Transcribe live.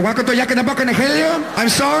Welcome to Jack in the Box in the Helio. I'm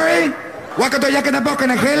sorry. Welcome to Jack in the Box in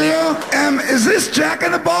the Helio. Is this Jack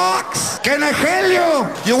in the Box? Can I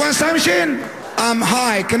Helio? You want something?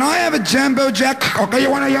 Hi. Can I have a Jumbo Jack? Okay, you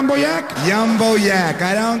want a Jumbo Jack? Jumbo Jack.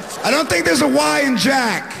 I don't think there's a Y in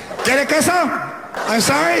Jack. ¿Quiere queso? I'm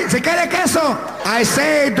sorry. ¿Se quiere queso? I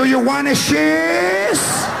say, do you want a cheese?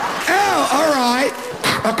 Oh, all right.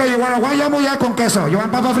 Okay, you want a one Jumbo Jack con queso? You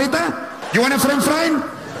want papa frita? You want a french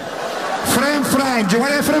fry? French fry. Do you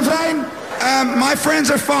want a french fry? My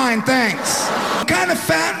friends are fine, thanks. What kind of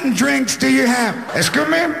fountain drinks do you have? Excuse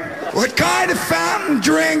me? What kind of fountain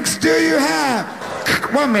drinks do you have?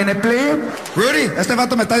 1 minute, please. Rudy, este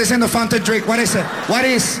vato me está diciendo fountain drink. What is it? What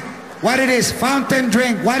it is? Fountain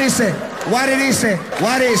drink. What is it? What it is?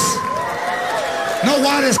 What is? No,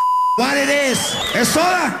 what is? What it is? Es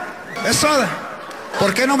soda. Es soda.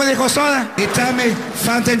 ¿Por qué no me dijo soda? He tell me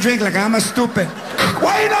fountain drink like I'm a stupid.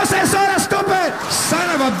 Why you don't say soda, stupid? Son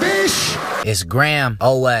of a bitch. It's Graham,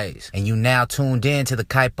 always, and you now tuned in to the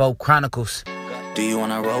Caipo Chronicles. Do you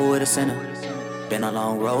wanna roll with a sinner? Been a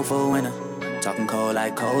long road for a winter. Talking cold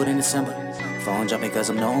like cold in December. Phone jumping cause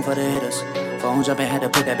I'm known for the hitters. Phone jumping, had to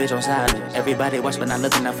put that bitch on silent. Everybody watch but not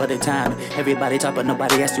looking out for the time. Everybody talk but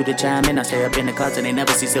nobody asked you to chime in. I stay up in the clouds and they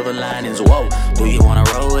never see silver linings. Whoa, do you wanna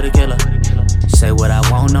roll with a killer? Say what I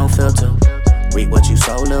want, no filter. Read what you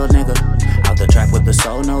sow, little nigga. Out the trap with the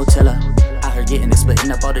soul, no tiller. Out here getting it, splitting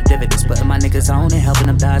up all the dividends. Putting my niggas on and helping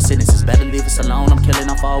them die sentences. Better leave us alone, I'm killing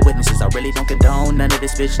off all witnesses. I really don't condone none of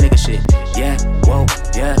this bitch nigga shit. Yeah, whoa,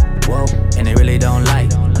 and they really don't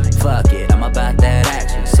like. Fuck it, I'm about that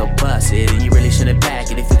action. So bust it, and you really shouldn't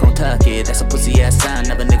pack it if you gon' tuck it. That's a pussy ass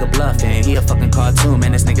sign of a nigga bluffing. He a fucking cartoon,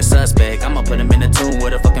 man, this nigga suspect. I'ma put him in a tomb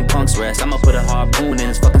where the fucking punks rest. I'ma put a harpoon in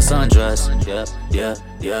his fucking sundress.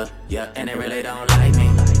 Yeah, and they really don't like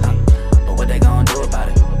me. But what they gon' do about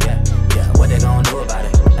it? Yeah, what they gon' do about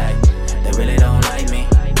it? Ay, they really don't like me.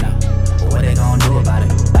 No, but what they gon' do about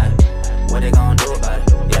it? Ay, what they gon' do about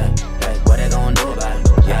it? Yeah, ay, what they gon' do about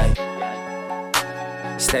it?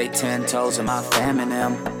 Yeah. Stay 10 toes in my fam and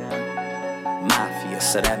them. Mafia,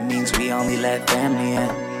 so that means we only let family in.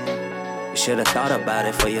 You should've thought about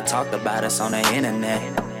it before you talked about us on the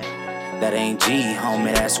internet. That ain't G,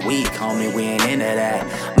 homie, that's weak, homie, we ain't into that.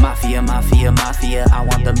 Mafia, I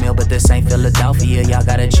want the meal, but this ain't Philadelphia. Y'all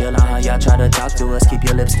gotta chill, y'all try to talk to us. Keep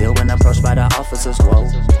your lips still when approached by the officers,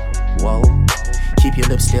 whoa. Keep your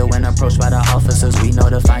lips still when approached by the officers. We know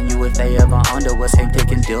to find you if they ever under us. Ain't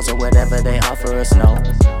taking deals or whatever they offer us, no.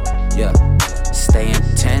 Yeah, staying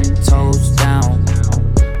 10 toes down.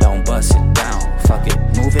 Don't bust it down, fuck it,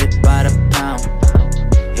 move it by the pound.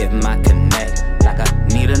 Hit my connect like I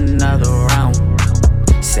need another round.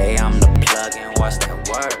 Say I'm the plug and watch that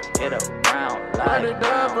word hit around.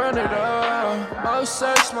 Run it up, no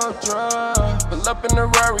sex, no drugs. Pull up in the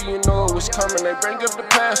Rari, you know it was coming. They bring up the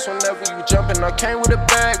past whenever you jumping. I came with a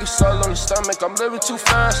bag, it's all on the stomach. I'm living too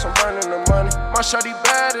fast, I'm burning the money. My shawty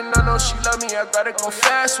bad and I know she love me. I gotta go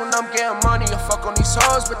fast when I'm getting money. I fuck on these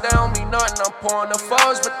hoes, but they don't mean nothing. I'm pouring the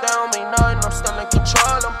foes, but they don't mean nothing. I'm still in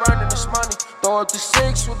control, I'm burning this money. Throw up the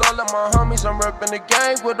 6 with all of my homies. I'm repping the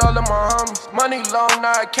gang with all of my homies. Money long,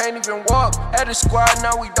 now I can't even walk. At the squad,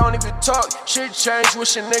 now we don't even talk. Shit changed,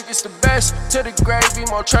 wishing niggas the best. To the grave, be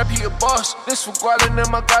more trap, he a boss. This for Guala,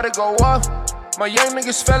 them I gotta go off. My young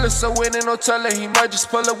niggas fellas, so winning, no teller. He might just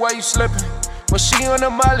pull it while you slipping. When she on the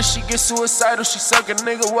molly, she get suicidal. She suck a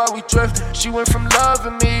nigga while we drifting. She went from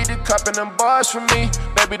loving me to copping them bars for me.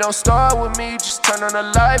 Baby, don't start with me, just turn on the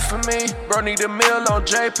light for me. Bro, need a meal on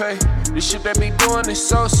JPay. This shit they be doing is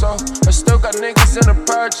so-so. I still got niggas in the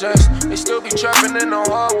projects. They still be trapping in the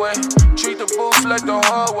hallway. Treat the booth like the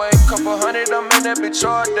hallway. Couple hundred, I'm in that bitch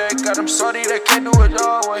all day. Got them salty, they can't do it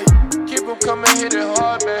all way. Keep them coming, hit it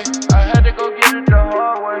hard, babe. I had to go get it the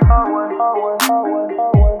hard way.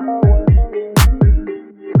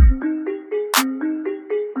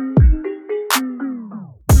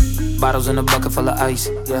 Bottles in a bucket full of ice.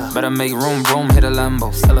 Yeah. Better make room, hit a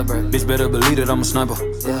Lambo. Celebrate. Bitch, better believe that I'm a sniper.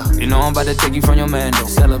 Yeah. You know I'm about to take you from your man, though.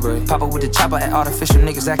 Celebrate. Pop up with the chopper at artificial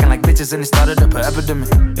niggas acting like bitches and it started up an epidemic.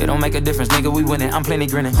 It don't make a difference, nigga, we winning. I'm plenty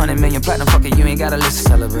grinning. 100 million platinum, fuck it, you ain't gotta listen.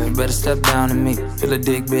 Celebrate. You better step down to me. Feel a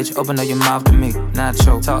dick, bitch, open up your mouth to me.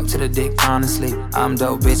 Nacho, talk to the dick, honestly. I'm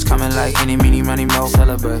dope, bitch, coming like any, meeny, money, mo.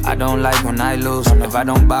 Celebrate. I don't like when I lose. If I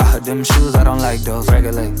don't buy her them shoes, I don't like those.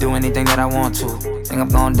 Regulate. Do anything that I want to. Think I'm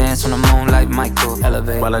gon' dance on the moon like Michael.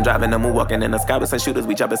 Elevate. While I'm driving, I'm walking in the sky with some shooters.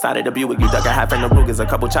 We jump inside of the Buick. You duck a half in the Rugers. A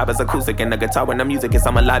couple choppers, acoustic, and the guitar when the music is.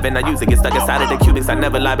 I'm alive and I use it. Get stuck inside of the cubics. I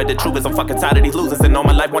never lie, but the truth is I'm fucking tired of these losers. And all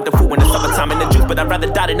my life want the food when it's summertime in the juice. But I'd rather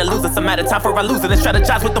die than to lose. It's a matter of time for I lose it and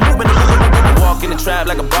strategize with the movement. walk in the trap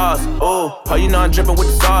like a boss. Ooh, oh, you know I'm dripping with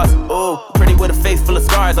the sauce. Ooh, pretty with a face full of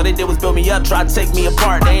scars. All they did was build me up, try to take me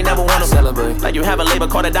apart. They ain't never wanna celebrate. Like you have a labor,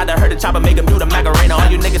 call the doctor, heard the chopper, make a mute a Macarena. All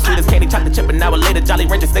you niggas sweet as candy, chop the chip an hour later. Jolly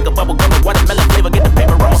Rancher, stick a bubble gum with watermelon flavor, get the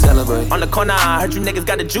paper roll. Celebrate. On the corner, I heard you niggas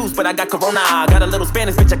got the juice, but I got Corona. Got a little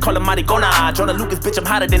Spanish bitch, I call her Maricona. Jonah Lucas, bitch, I'm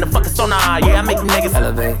hotter than the fucking sauna. Yeah, I make you niggas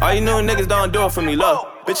elevate. All you new niggas don't do it for me, look.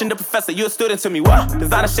 Bitch and the professor, you a student to me, what?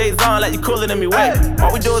 Designer shades on like you cooler than me, wait.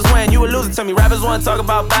 All we do is win, you a loser to me. Rappers wanna talk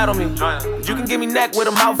about battle me. You can give me neck with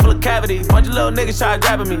a mouth full of cavities. Bunch of little niggas try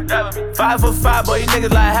grabbing me. 5'5", boy, you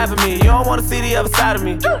niggas like half of me. You don't wanna see the other side of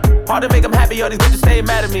me. Hard to make them happy, all these bitches stay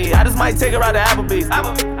mad at me. I just might take her out to Applebee's.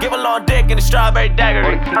 Give a long dick and a strawberry dagger.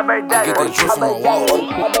 I get that drip from my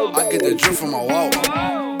wall. I get that drip from my wall.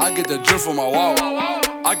 I get that drip from my wall.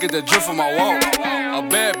 I get that drip from my wall. A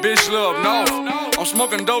bad bitch live up north. I'm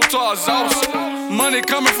smoking dope to our exhaust. Money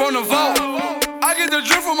coming from the vault. I get the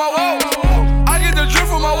drip from my wall. I get the drip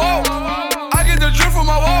from my wall. I get the drip from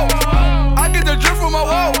my wall. I get the drip from my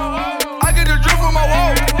wall. I get the drip from my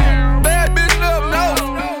wall. Bad bitch live up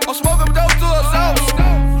north. I'm smoking dope to our exhaust.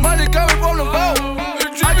 Money coming from the vault.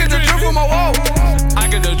 I get the drip from my wall. I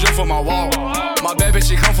get the drip from my wall. My bad bitch,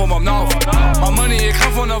 she come from up north. My money, it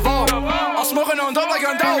come from the vault. I'm smoking on dope like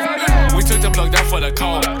I'm dope. We took the plug down for the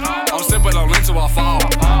cold. I'm sipping on lean till I fall.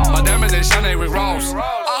 My diamonds, they shine, they Rick Ross. I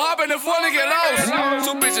hop in the phone and get lost.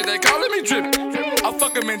 Two bitches, they calling me drippin'. I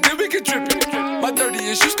fuck 'em and then we get trippin'. My dirty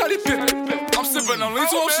issues, Scottie Pippen. I'm sipping on lean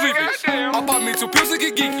till I'm sleeping. I bought me 2 pills to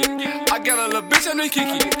get geeky. I got a little bitch and they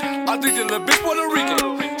Kiki. I think the little bitch Puerto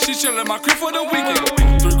Rican. She chillin' my crib for the weekend.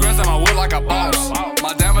 3 grams in my wood like a boss.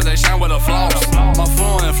 My diamonds, they shine with a floss. My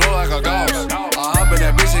phone and flow like a ghost. I hop in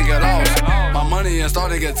that bitch and get lost. My money and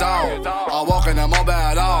start to get tall. I walk in that mall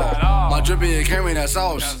bad at all. My drippy and carry that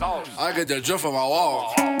sauce. I get the drip from my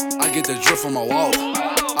wall. I get the drip from my wall.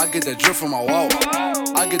 I get the drip from my wall.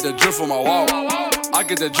 I get the drip from my wall. I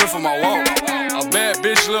get the drip from my wall. A bad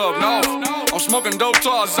bitch live up north. I'm smoking dope to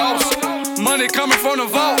our exhaust. Money coming from the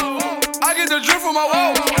vault. I get the drip from my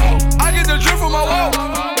wall. I get the drip from my wall.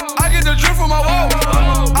 I get the drip from my wall.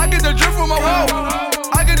 I get the drip from my wall.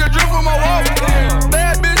 I get the drip from my wall.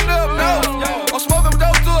 Bad bitch live up north. I'm smoking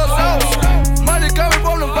dope to our exhaust. Money coming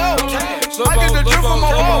from the vault. I get the drip from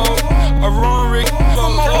my wall. A run Rick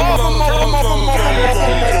from my wall.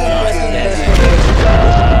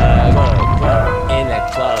 In the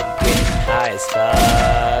club, getting high as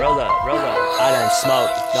fuck. Roll up. I done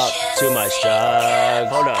smoked up too much drugs.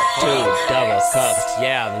 Hold up, 2 double cups.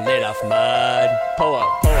 Yeah, I'm lit off mud. Pull up.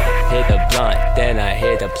 Hit the blunt, then I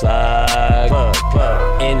hit the plug.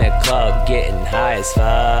 In the club, getting high as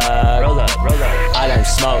fuck. Roll up. I done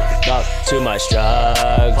smoked up too much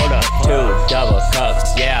drugs. Hold up, 2 double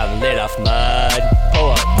cups. Yeah, I'm lit off mud.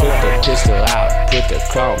 Pull up, put the pistol out, put the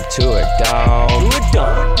chrome to her dome.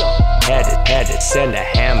 Had to send a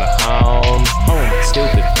hammer home.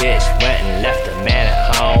 Stupid bitch went and left the man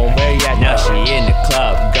at home. Where you at now? She in the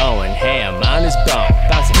club going ham on his bone,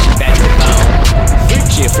 bouncing she back to the bone.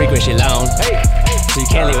 She a freak when she alone, so you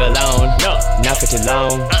can't leave her alone. No, not for too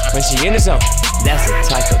long. When she in the zone, that's the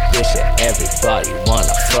type of bitch that everybody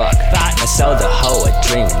wanna fuck. I sold the hoe a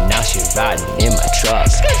dream and now she riding in my truck.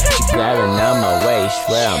 She grabbing on my waist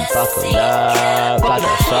where I'm buckled up. About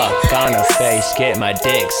to fuck on her face, get my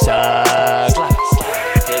dick sucked.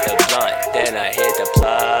 Hit the blunt, then I hit the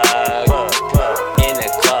plug. In the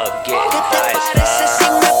club, getting high as fuck.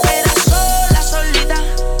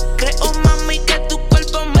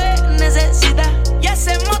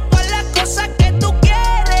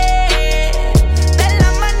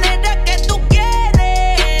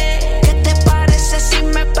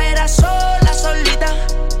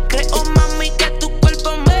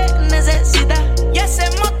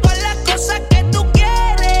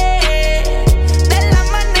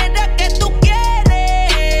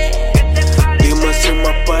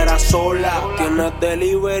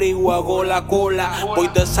 Delivery o hago la cola. Voy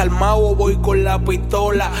desarmado, voy con la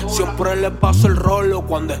pistola. Siempre le paso el rolo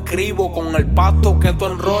cuando escribo con el pasto que tú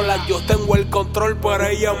enrolas. Yo tengo el control, pero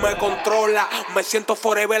ella me controla. Me siento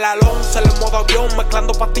forever Alonso en el modo avión,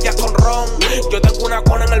 mezclando pastillas con ron. Yo tengo una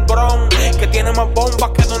cona en el bron que tiene más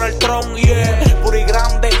bombas que Donald Trump. Yeah, puri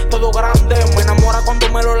grande, todo grande. Me enamora cuando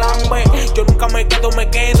me lo lambe. Yo nunca me quedo.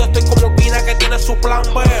 Estoy como Pina que tiene su plan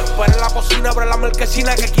B. Pero en la cocina abre la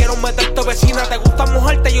marquesina que quiero meterte vecina. Te gusta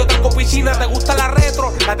mojarte, yo tengo piscina. Te gusta la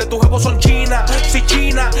retro, las de tu jefe son chinas. Si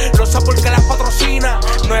china, no sé por qué las patrocina.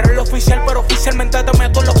 No eres el oficial, pero oficialmente te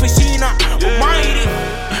meto en la oficina. Almighty.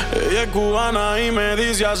 Ella es cubana y me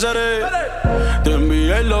dice haceré. Te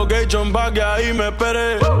envié el location pa' que ahí me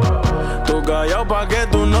esperé. Tú callado pa' que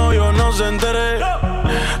tu novio no se entere.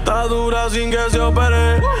 Está dura sin que se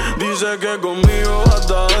opere. Dice que conmigo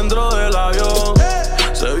hasta dentro del avión.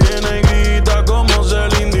 Se viene y grita como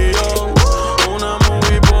Celine Dion. Una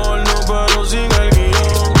movie porno pero sin el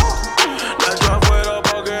guión. La echo afuera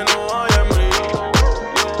pa' que no haya embrión.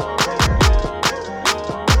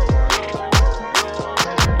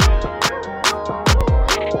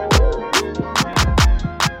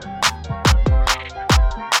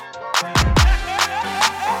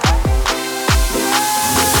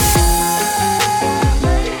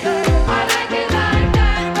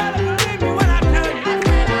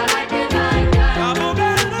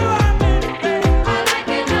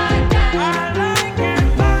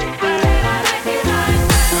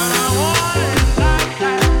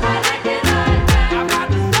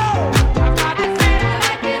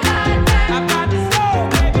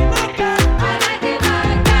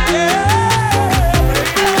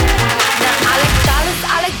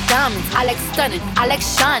 I like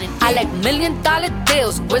shining, I like $1 million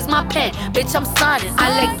deals. Where's my pen? Bitch, I'm signing.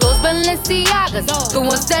 I like those Balenciagas, the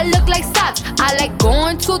ones that look like socks. I like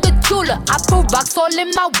going to the Tula, I put rocks all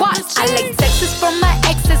in my watch. I like texts from my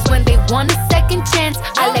exes when they want a second chance.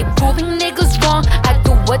 I like proving niggas wrong, I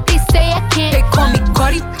do what they say I can't. They call me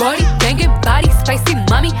Cardi, Barty, banging body, spicy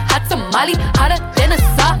mommy, hot tamale, hotter than a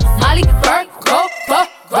Somali. Virgo,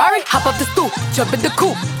 Ferrari, hop up the stoop, jump in the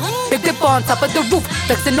coupe. Big dip on top of the roof,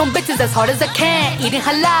 flexing on bitches as hard as I can. Eating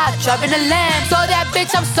halal, driving a lamb. So that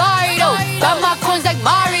bitch, I'm sorry though. Got my coins like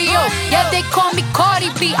Mario. Yeah, they call me Cardi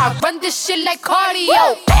B. I run this shit like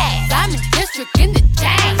cardio. Diamond District in the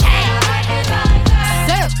jam.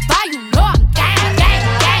 Certified, you know I'm gang, gang,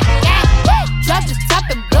 gang, gang. Drop the top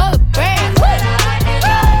and blow the brand.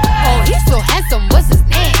 Oh, he's so handsome, what's his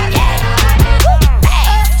name?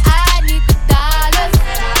 I need the dollars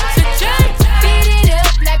to change. Beat it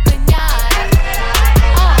up like pinata.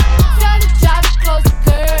 Tell the job to close the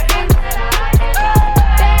curtain.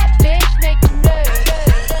 That bitch make you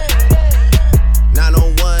nervous.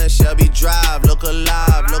 901 Shelby Drive, look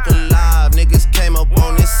alive, look alive. Niggas came up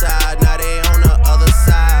on this side, now they on the other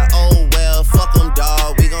side. Oh well, fuck them,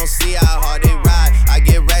 dawg, we gon' see how hard they ride. I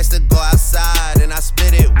get racks to go outside, and I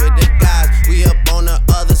spit it with the guys. We up on the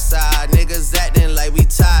other side, niggas acting like we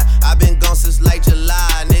tied. I been gone since like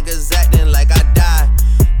July, niggas acting like I died.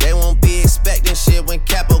 They won't be expecting shit when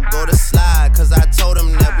Capo go to slide. Cause I told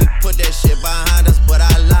them that we put that shit behind us, but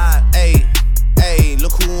I lied. Ayy,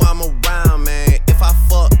 look who I'm around, man. If I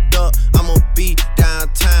fucked up, I'ma be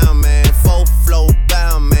downtown, man. Full flow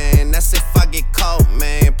bound, man. That's if I get caught,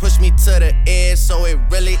 man. Push me to the edge, so it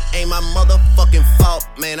really ain't my motherfucking fault,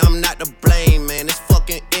 man. I'm not to blame, man. This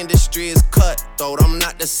fucking industry is cutthroat. I'm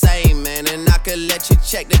not the same, man. And I could let you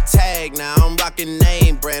check the tag now. I'm rocking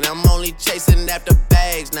name brand. I'm only chasing after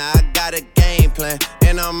bags now. I got a game plan,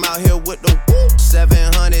 and I'm out here with the whoop.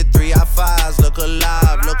 700 3i5s, look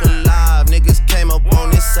alive, look alive. Niggas came up on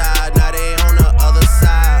this side, now they on the other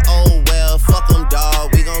side. Oh well, fuck them,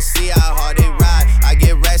 dawg, we gon' see how hard they ride. I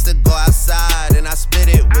get racks to go outside, and I split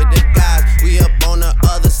it with the guys. We up on the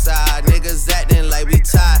other side, niggas acting like we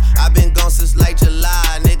tied. I been gone since like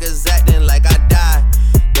July, niggas acting like I died.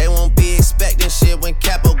 They won't be expecting shit when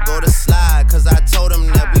Capo go to slide. Cause I told them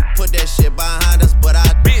that we put that shit behind us, but I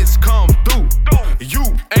bitch come through, you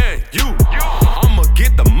and you. I'ma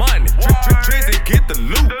get the money, Drizzy get the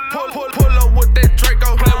loot. Pull up with that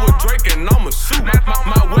Draco, play with Drake and I'ma shoot.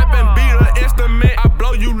 My weapon be the instrument, I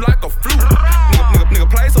blow you like a flute. Nigga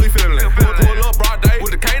play so he feelin' it. Pull up broad day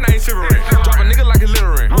with the canine shivering. Drop a nigga like he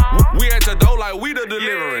littering. We at your door like we the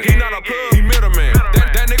delivering. He not a plug, he middleman.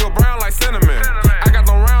 That nigga brown like cinnamon. I got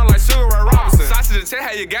them round like Sugar Ray Robinson. Sausage to check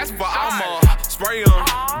how you gas for I'ma spray him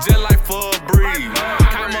just like for a breeze.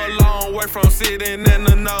 Came a long way from sitting in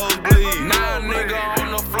the nosebleed. Now nigga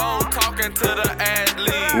on the floor talking to the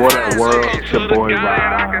athlete. What up, world? It's your boy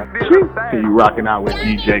Rod. See you rocking out with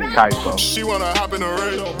DJ Caipo. She wanna hop in the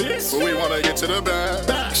race, but we wanna get to the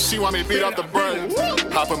bag. She want me beat off the brakes,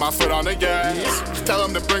 hopping my foot on the gas. Tell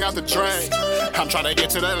them to bring out the drink. I'm tryna get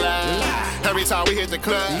to the lab. Every time we hit the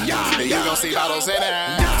club, you gon' see bottles in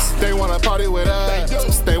ass. They wanna party with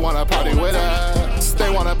us. They wanna party with us. They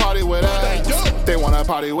wanna party with us. They wanna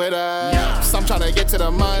party with us. I'm tryna get to the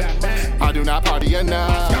money. I do not party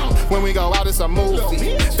enough. When we go out, it's a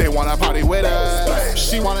movie. They wanna party with us.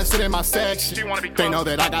 She wanna sit in my section. They know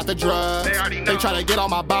that I got the drugs. They try to get on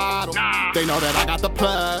my bottle. They know that I got the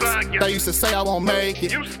plugs. They used to say I won't make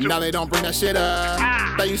it. Now they don't bring that shit up.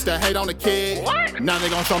 They used to hate on the kid. Now they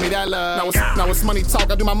gon' show me that love. Now it's money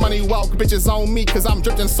talk. I do my money walk. Bitches on me cause I'm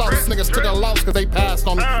dripped in sauce. Niggas took a loss cause they passed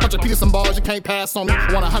on me. Bunch of Peterson balls you can't pass on me.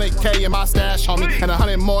 Want 100K in my stash on me. And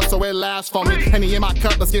 100 more so it lasts for me. Henny in my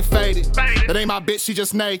cup, let's get faded. That ain't my bitch, she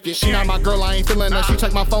just naked. She not my girl, I ain't feeling her. She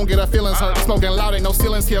check my phone, get her feelings hurt. Smoking loud, ain't no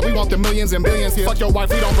ceilings here. We want the millions and billions here. Fuck your wife,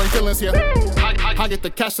 we don't bring feelings here. I get the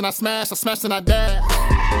cash and I smash and I dash.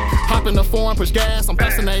 Hop in the foreign, push gas. I'm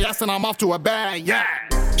passing the ass and I'm off to a bag, yeah.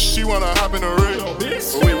 She wanna hop in the rig,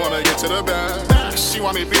 but we wanna get to the bag. She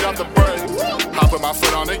want me beat up the brakes, I put my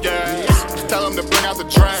foot on the gas. Tell them to bring out the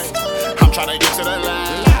drink, I'm tryna get to the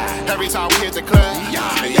line. Every time we hit the club,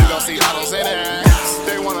 you gon' see models in it.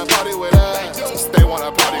 They wanna party with us, they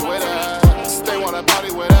wanna party with us. They wanna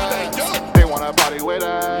party with us, they wanna party with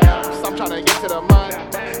us. I'm tryna get to the money,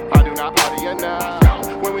 I do not party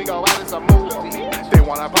enough. When we go out it's a movie, they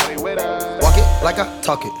wanna party with us. Walk it like I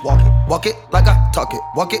talk it, walk it like I talk it,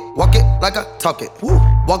 walk it like I talk it,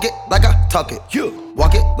 walk it like I talk it,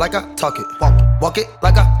 walk it like I talk it, walk it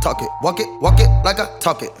like I talk it, walk it like I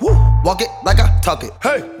talk it, walk it like I talk it,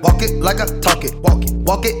 hey, walk it like I talk it, walk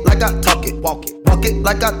it like I talk it, walk it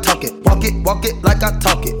like I talk it, walk it like I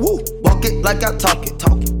talk it, walk it like I talk it,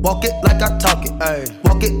 walk it like I talk it, hey,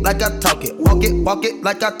 walk it like I talk it, walk it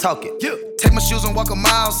like I talk it, take my shoes and walk a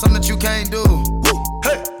mile, something that you can't do.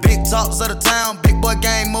 Hey. Big talks of the town, big boy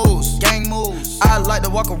gang moves. I like to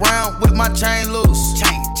walk around with my chain loose.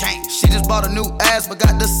 Chain. She just bought a new ass, but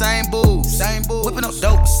got the same boobs. Whipping up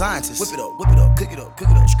dope scientists. Whip it up, cook it up.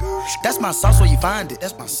 That's my sauce where you find it.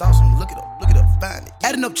 That's my sauce when you look it up, find it.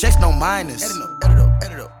 Adding up checks, no minus. Add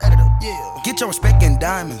it up, yeah. Get your respect in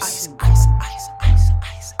diamonds. Ice.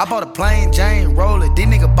 I bought a plain Jane roller, these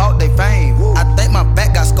niggas bought they fame. I think my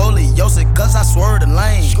back got scoliosis, cause I swerved the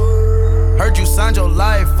lane. Heard you signed your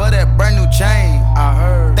life for that brand new chain. I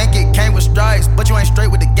heard. Think it came with stripes, but you ain't straight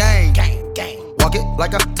with the game. Walk it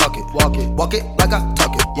like I talk it. Walk it like I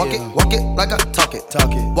talk it. Walk it like I talk it.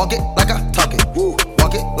 Walk it like I talk it.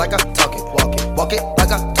 Walk it like I talk it. Walk it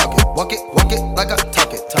like I talk it. Walk it like I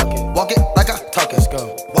talk it. Walk it like I talk it. Let's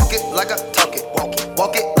go. Walk it like I talk it.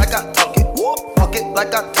 Walk it like I talk it. Walk it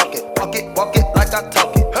like I talk it. Walk it like I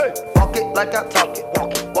talk it. Hey. Walk it like I talk it.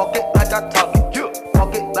 Walk it like I talk it.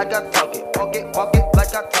 Walk it like I talk it. Walk it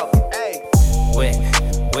like I talk it. Hey. Wet.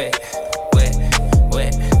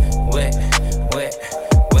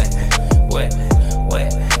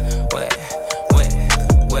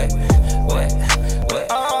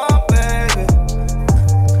 Oh, baby.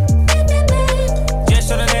 Just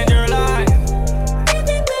tryna change your life.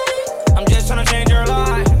 I'm just tryna change your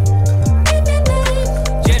life.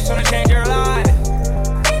 Just tryna change your life.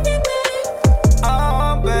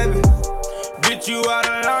 Oh, baby. Get you out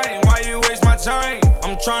of line. Why you waste my time?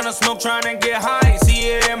 I'm tryna smoke, tryna get high. See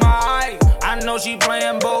it in my eye. I know she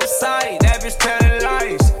playing both sides. That bitch telling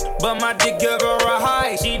lies. But my dick give her a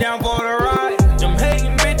high. She down for the ride. Them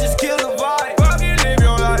hating bitches kill the vibe. Fucking live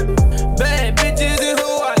your life. Bad bitches in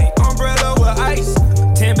Hawaii. Umbrella with ice.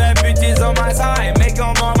 10 bad bitches on my side. Make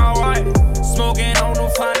them on my wife. Smoking on the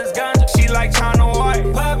finest ganja. She like China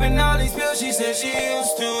White. Popping all these pills. She said she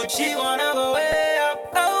used to it. She wanna go way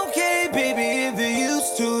up. Okay, baby, if you're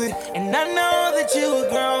used to it. And I know that you a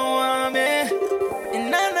grown woman.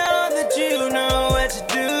 And I know that you know what you're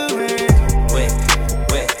doing. Wet.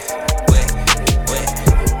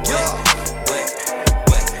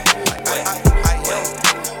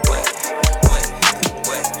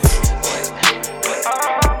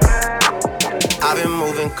 I've been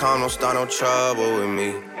moving calm, don't start no trouble with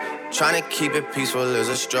me. Trying to keep it peaceful is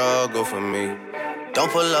a struggle for me.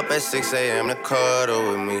 Don't pull up at 6 a.m. to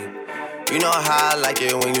cuddle with me. You know how I like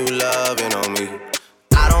it when you loving on me.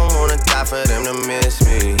 I don't wanna die for them to miss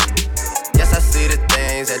me. Yes, I see the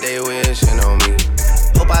things that they wishing on me.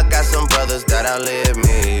 Hope I got some brothers that outlive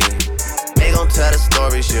me. They gon' tell the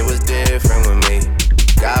story, shit was different with me.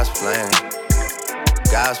 God's plan.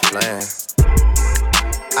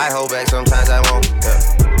 I hold back, sometimes I won't, yeah.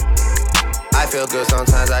 I feel good,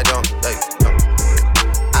 sometimes I don't, hey, no.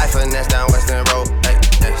 I finesse down Western Road, hey,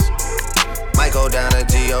 yes. Might go down to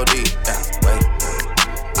G.O.D., yeah, wait.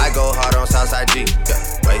 I go hard on Southside G, yeah,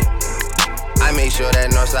 wait. I make sure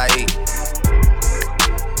that Northside E.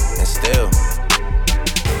 And still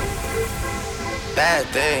bad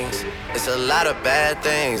things, it's a lot of bad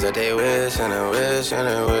things that they wish and they wish and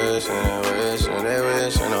they wish and they wish and they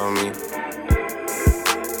wishing on me.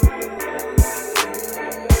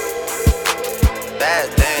 Bad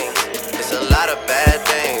things, it's a lot of bad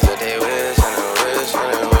things that they wish and they wish and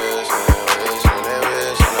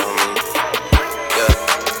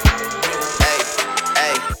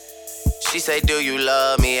say, do you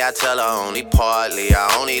love me? I tell her only partly.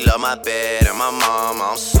 I only love my bed and my mom,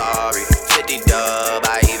 I'm sorry. 50 dub,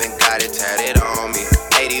 I even got it tatted on me.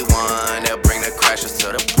 81, they'll bring the crashers to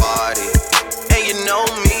the party. And you know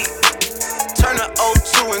me, turn the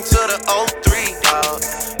 02 into the 03, dawg.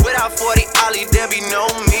 Without 40 Ollie, there be no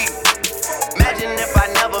me. Imagine if I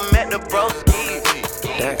never met the broski.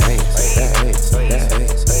 That ass, that ass, that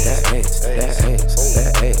ass, that ass, that ass,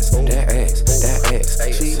 that ass, that ass, that ass.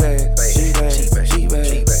 She bad, she bad, she bad, she bad,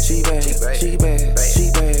 she bad, she bad,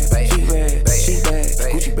 she bad, she bad.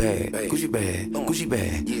 Gucci bag, Gucci bag, Gucci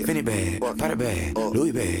bag, Fendi bag, Prada bag,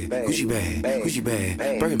 Louis bag, Gucci bag, Gucci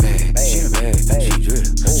bag, Birkin bag. She in a bag, she drip,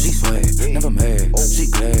 she swag, never mad, she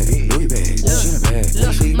glad. Louis bag, she in a bag.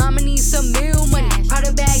 Look, mama needs some meal money,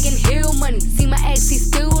 Prada bag and hill money. See my ex, he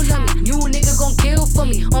still love me. You a nigga gon' kill for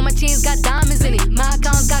me. All my chains got diamonds in it, my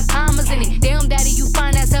accounts got commas in it. Damn daddy, you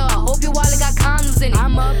fine as hell. I hope your wallet got condoms in it.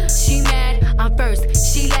 I'm up, she mad, I'm first,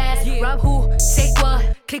 she last. Rob who, take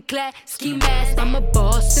what, click clack, ski mask. I'm a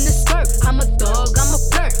boss in the skirt, I'm a dog, I'm a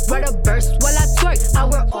flirt. Write a verse while I twerk, I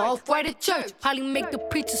wear off-white at church. Probably make the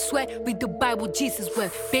preacher sweat, read the Bible Jesus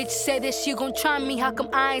wept. Bitch said that she gon' try me, how come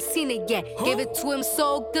I ain't seen it yet? Gave it to him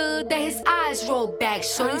so good that his eyes rolled back.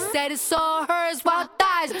 Shorty said it's all hers while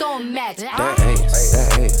thighs don't match. That ass,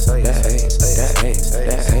 that ass, that ass, that ass, that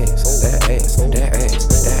ass, that ass, that ass,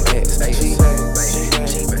 that ass. She bad, she bad,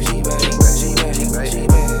 she bad, she bad, she bad, she bad, she bad, she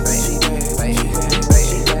bad,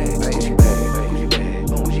 she bad, she bad, she bad,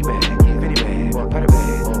 Gucci bag, Fendi bag, Prada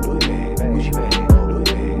bag, Louis bag, Gucci bag, Louis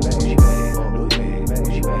bag, Gucci bag, Louis bag,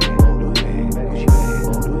 Gucci bag, Louis bag, Gucci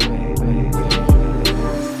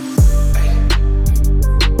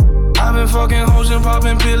bag, I've been fucking hoes and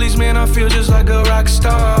popping pillies, man, I feel just like a rock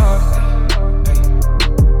star.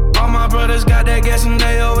 All my brothers got that gas and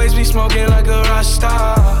they always be smoking like a rock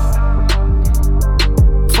star.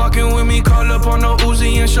 Fucking with me, call up on the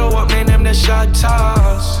Uzi and show up, man, them the shot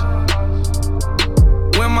toss.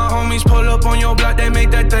 When my homies pull up on your block, they make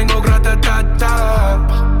that thing go grata-ta-ta.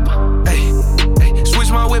 Ay,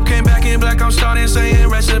 switch my whip, came back in black, I'm starting saying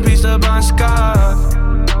recipes to Bon Scott.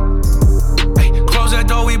 Close that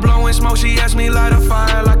door, we blowing smoke, she asked me light a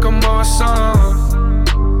fire like a Marsan.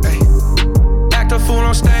 Act a fool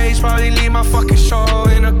on stage, probably leave my fucking show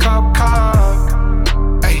in a cop car.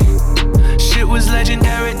 Shit was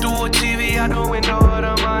legendary through a TV out the window of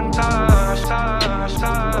the montage.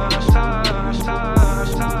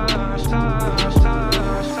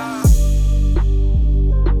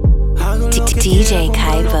 DJ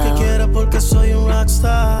Caipo. Porque soy un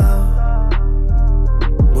rockstar.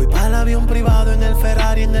 Voy para el avión privado en el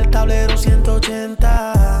Ferrari en el tablero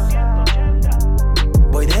 180.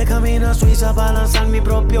 Voy de camino a Suiza para lanzar mi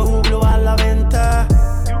propio juglo a la venta.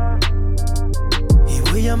 Y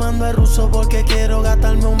voy llamando al ruso porque quiero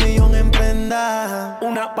gastarme 1 millón en prenda.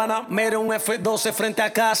 Una Panamera, un F12 frente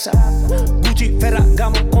a casa. Gucci,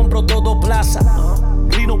 Ferragamo, compro todo plaza.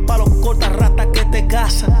 Rino pa' los cortas ratas que te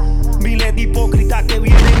cazan. Miles de hipócritas que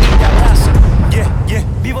vienen y te abrazan. Yeah, yeah,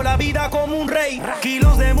 vivo la vida como un rey.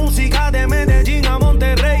 Kilos de música de Medellín a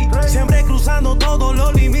Monterrey. Siempre cruzando todos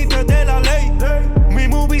los límites de la ley. Mi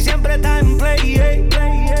movie siempre está en play.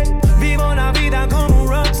 Vivo la vida como un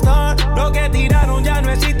rockstar. Lo que tiraron ya no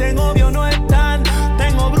existen, obvio no están.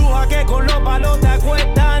 Tengo brujas que con los palos te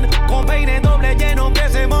acuestan. Con peines doble llenos que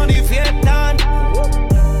se manifiestan.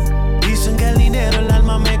 Dicen que el dinero el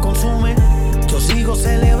alma me consume. Yo sigo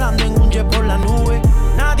celebrando en un jet por la nube.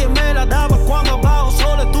 Nadie me la daba cuando abajo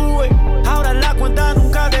solo estuve. Ahora la cuenta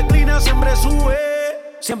nunca declina, siempre sube.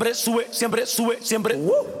 Siempre sube, siempre sube, siempre.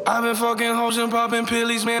 I've been fucking hoes and popping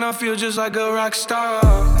pillies, man, I feel just like a rock star.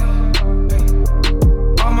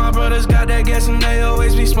 All my brothers got that gas and they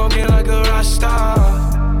always be smoking like a rock star.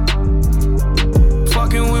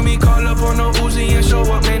 Fucking with me, call up on the Uzi and show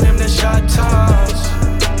up, man, them the shot toss.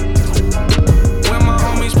 When my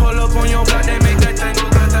homies pull up on your block, they make that thing go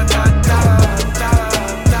grata-ta-ta.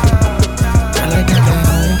 I like that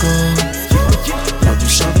hongo. Now you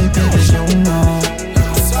saw me, baby, you know.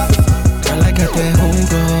 I like that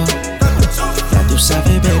hongo. Now you saw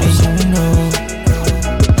me, baby, you know.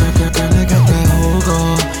 I like that hongo.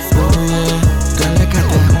 Oh yeah. I like that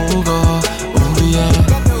hongo. Oh yeah.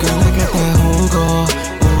 I like that hongo.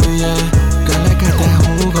 Oh yeah. I like that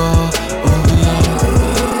hongo. Oh yeah.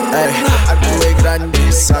 Hey, Arturo Grande,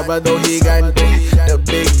 sábado gigante. The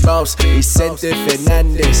big boss, Vicente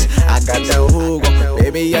Fernández. I got the jugo,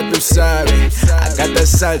 baby, ya tú sabes. I got the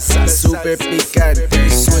salsa, super picante.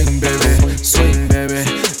 Swing, baby,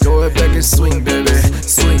 throw it back and swing, baby,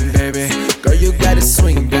 girl, you gotta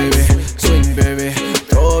swing, baby,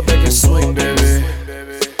 throw it back and swing, baby.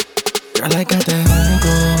 Girl, I got that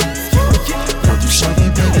hongo.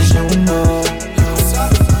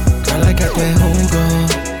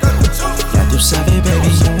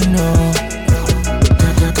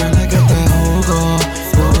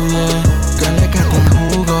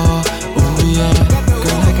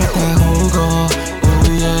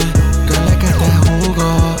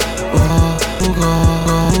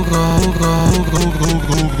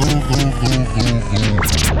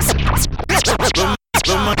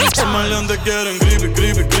 Los maleantes quieren gripe,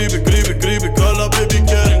 gripe, gripe, gripe, gripe. Cala baby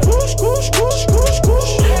quieren kush, kush, kush, kush,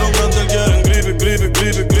 kush. Los cantantes quieren gripe, gripe,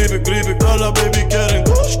 gripe, gripe, gripe. Cala baby quieren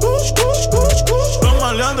kush, kush, kush, kush, kush. Los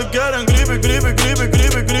maleantes quieren gripe, gripe, gripe,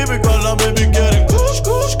 gripe, gripe. Cala baby quieren kush,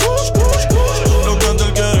 kush, kush, kush, kush. Los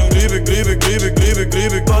cantantes quieren gripe, gripe, gripe, gripe,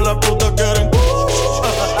 gripe. Cala puta quieren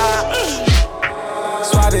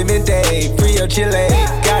Suavemente, frío Chile.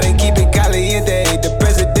 Gotta keep it caliente. The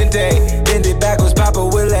presidente. Bend it backwards, Papa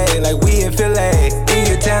Willie. Like we in Philly. In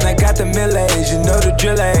your town, I got the Millets. You know the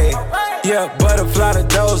drill. Yeah, butterfly the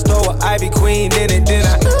doors. Throw an Ivy Queen in it. Then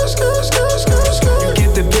I. You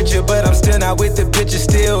get the picture, but I'm still not with the picture.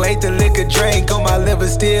 Still hate the liquor drink on my liver.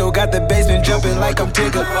 Still got the basement jumping like I'm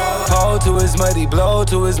Tigger. Pole to his muddy, blow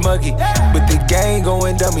to his muggy. With the gang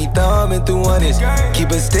going dummy, thumbing through honest.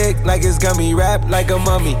 Keep a stick like it's gummy, wrap like a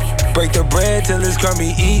mummy. Break the bread till it's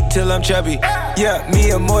crummy, eat till I'm chubby. Yeah,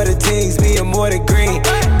 me and more the things, me and more the green.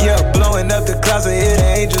 Yeah, blowing up the closet, hear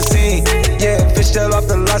the angel sing. Yeah, fish tail off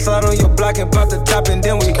the lot, slide on your block and pop the top and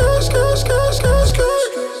then we.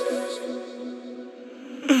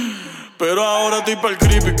 Pero ahora estoy pa'l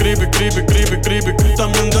creepy, creepy, creepy, creepy, creepy.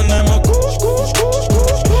 También tenemos kush, kush, kush,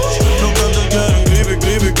 kush, kush. Los cantantes quieren creepy,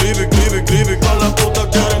 creepy, creepy, creepy, creepy. Con la puta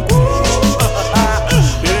quieren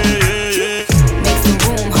Make some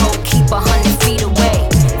room, ho, keep 100 feet away.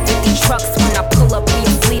 50 trucks when I pull up, we a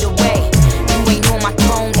fleet away. You ain't on my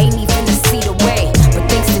throne, ain't even a seat away. But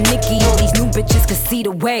thanks to Nikki, all these new bitches can see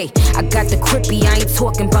the way. I got the crippy, I ain't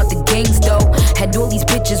talking about the gangs though. Had all these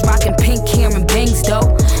bitches rocking pink hair and bangs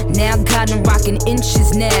though. Now got them rocking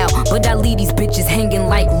inches now. But I leave these bitches hanging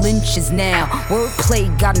like lynches now. Wordplay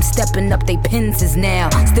got them stepping up they penses now.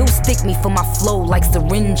 Still stick me for my flow like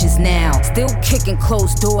syringes now. Still kicking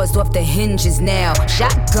closed doors off the hinges now.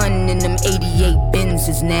 Shotgun in them 88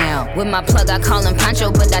 Benzes now. With my plug I call him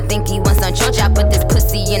Pancho, but I think he wants some chocha. I put this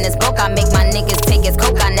pussy in his boca, make my niggas take his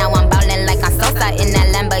coca. Now I'm ballin' like I'm Sosa in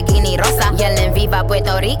that Lamborghini Rosa. Yelling Viva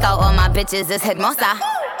Puerto Rico, all my bitches is hermosa.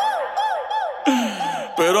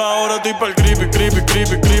 Pero ahora estoy pa'l creepy, creepy,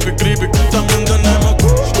 creepy, creepy, creepy. También tenemos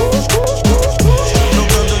kush, kush, kush, kush, kush. Los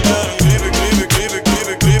cantantes quieren creepy, creepy, creepy,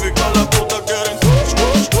 creepy, creepy. Con la puta quieren kush,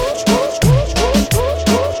 kush, kush, kush, kush.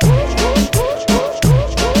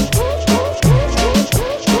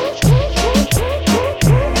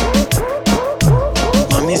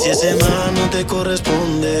 Mami, si ese man no te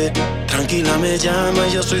corresponde, tranquila me llama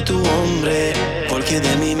y yo soy tu hombre. Porque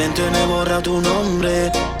de mi mente no he borrado tu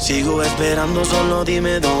nombre. Sigo esperando, solo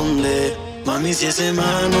dime dónde. Mami, si ese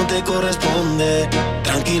man no te corresponde,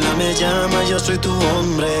 tranquila me llama, yo soy tu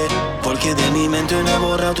hombre. Porque de mi mente no he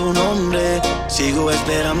borrado tu nombre. Sigo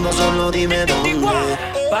esperando, solo dime dónde.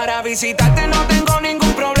 Para visitarte no tengo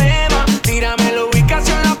ningún problema. Tírame la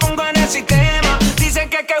ubicación, la pongo en el sistema. Dicen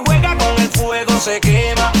que juega con el fuego se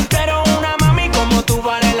quema. Pero una mami como tú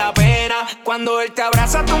vale la pena. Cuando él te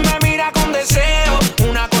abraza tú me miras con deseo.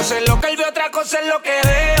 Una cosa es lo que él ve, otra cosa es lo que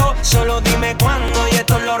veo. Solo dime cuándo y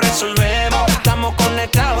esto lo resolvemos. Estamos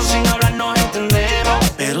conectados, sin hablar nos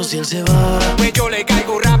entendemos. Pero si él se va, pues yo le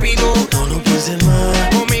caigo rápido. No lo pienses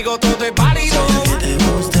más, conmigo todo es válido. Sé que te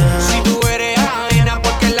gusta. Si tú eres ajena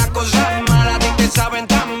porque las cosas malas a ti te saben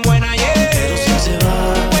tan buenas, yeah. Pero si él se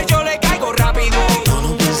va, pues yo le caigo rápido. No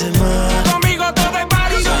lo pienses más, conmigo todo es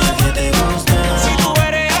válido. Sé que te gusta. Si tú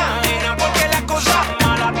eres ajena porque las cosas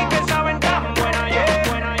malas a ti te saben tan buenas, yeah.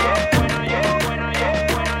 Buena, yeah, buena, yeah, buena, yeah,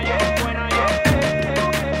 buena, yeah, buena, yeah.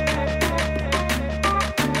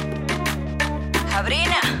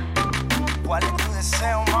 Sabrina, ¿cuál es tu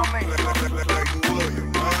deseo, mami?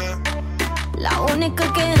 la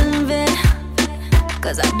única que él ve,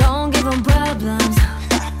 'cause I don't give him problems.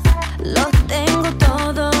 Lo tengo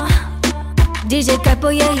todo. DJ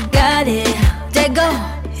Caipo, yeah, he got it. They go.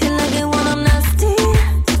 He like it when I'm nasty.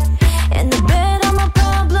 In the bed, I'm a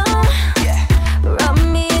problem. Rub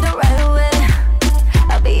me the right way.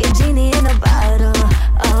 I'll be a genie in a bottle.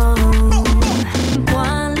 Oh.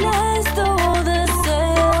 ¿Cuál es tu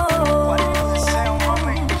deseo?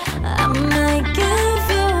 I might give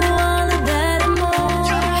you all of that and more.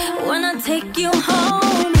 When I take you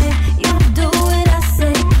home, you do what I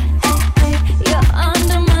say. You're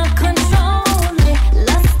under my control.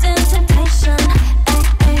 Lust and temptation.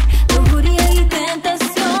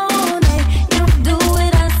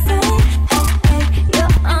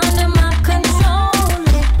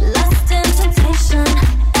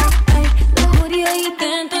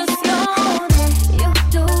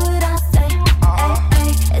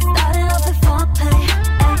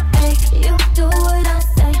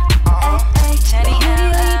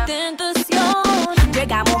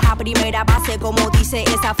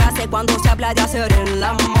 fracase cuando se habla de hacer el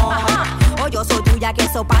amor. O yo soy tuya que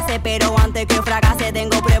eso pase, pero antes que fracase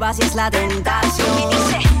tengo pruebas y es la tentación.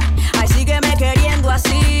 Ay, sígueme queriendo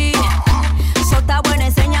así. Sota buena,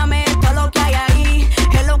 enséñame todo lo que hay ahí.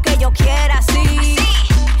 Es lo que yo quiera, sí.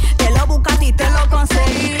 Te lo buscaste y te lo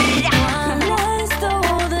conseguí. ¿Cuál es tu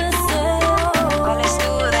deseo? ¿Cuál es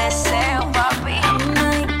tu deseo, papi? I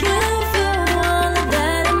might give you all of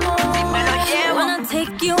that and more. Si me lo llevo. Wanna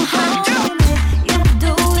take you home. You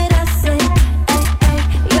do it, I say. Ay, ay,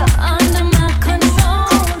 you're under my control.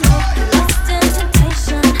 Lost in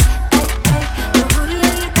temptation. Ay, ay, yo voy a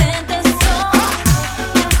ir tentación.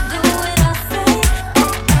 You do it, I say. Ay,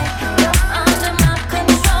 ay, you're under my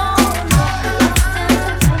control. Lost in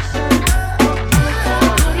temptation. Yo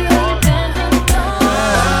voy a ir tentación.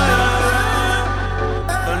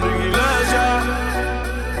 Enrique Iglesias,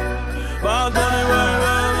 Bad Bunny,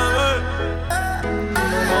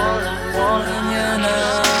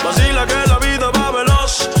 vacila que la vida va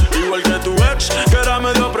veloz, igual que tu ex, que era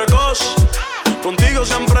medio precoz. Contigo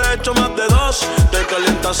siempre he hecho más de dos. Te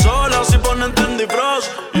calientas sola si ponen Tendy Frost.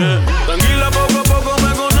 Yeah. Tranquila, poco a poco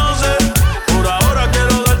me conoces. Por ahora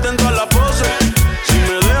quiero darte en todas las poses. Si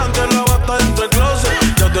me dejan te la basta dentro del closet.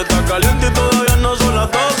 Ya te estás caliente y todavía no son las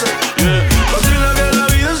 12. Yeah. Vacila que la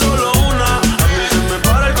vida es solo una. A mí se me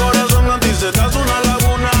para el corazón, a ti se te hace una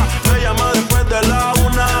laguna. Me llama después de la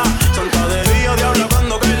 1. Santa de día, diabla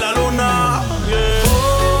cuando cae la luna. Yeah.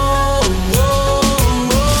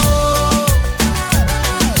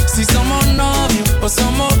 Si somos novios o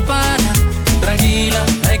somos panas, tranquila,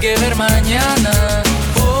 hay que ver mañana.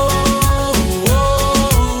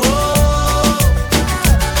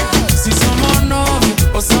 Si somos novios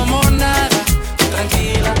o somos nada,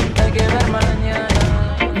 tranquila, hay que ver mañana.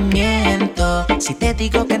 Miento, si te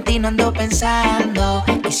digo que en ti no ando pensando.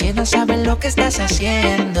 Quisiera saber lo que estás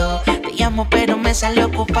haciendo. Te llamo pero me sale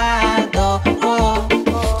ocupado.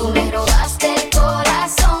 Tú me robaste el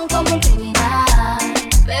corazón como un criminal.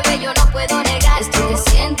 Bebé, yo no puedo negar esto que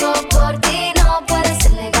siento por ti, no puede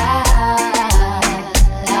ser legal.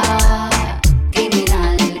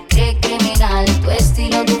 Criminal, qué criminal. Tu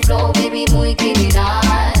estilo, tu flow, baby, muy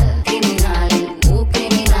criminal. Criminal, muy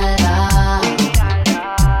criminal.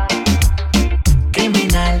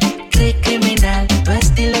 Criminal, criminal. Tu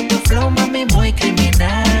estilo, tu flow, mami, muy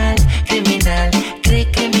criminal. Criminal,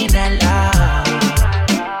 criminal.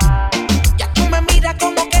 Ya tú me miras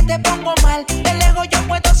como que te pongo mal. De lejos yo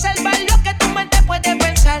puedo observar lo que tu mente puede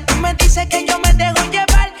pensar. Tú me dices que yo me dejo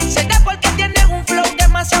llevar. Será porque tienes un flow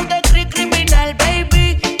demasiado de criminal,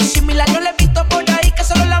 baby. Y similar yo le he visto por ahí que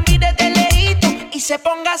solo la mire de lejito y se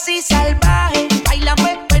ponga así salvaje.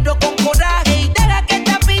 Báilame pero con coraje y deja que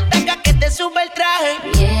te pita que te sube el traje.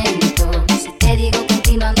 Miento, si te digo que en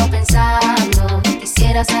ti no ando pensando.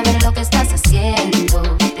 Quisiera saber lo que estás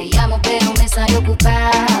haciendo. Te llamo pero me sale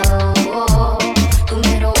ocupado. Tú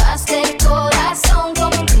me robaste el corazón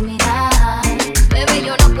como un criminal. Bebé,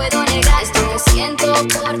 yo no puedo negar esto que siento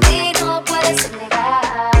por ti, no puede ser legal.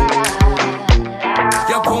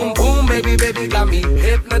 Your boom boom, baby, baby, got me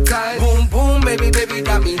hypnotized. Boom boom, baby, baby,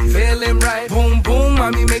 got me feeling right. Boom boom,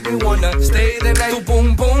 mommy, make me wanna stay the night. Tu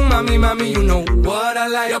boom boom, mommy, you know what I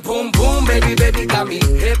like. Your boom boom, baby, baby, got me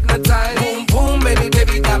hypnotized. Boom boom, baby,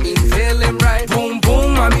 baby, got me feeling right. Boom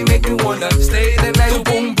boom, mommy, make me wanna stay the night. Tu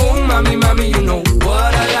boom boom, mommy, you know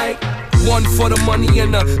what I like. 1 for the money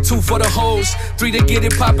and 2 for the hoes. 3 to get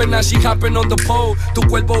it poppin', now she hopping on the pole. Tu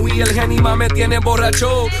cuerpo y el genima me tiene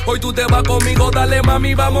borracho. Hoy tú te vas conmigo, dale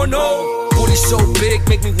mami, vámonos. Booty so big,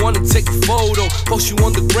 make me wanna take a photo. Post you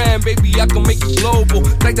on the gram, baby, I can make you global.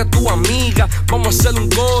 Traiga a tu amiga, vamos a hacer un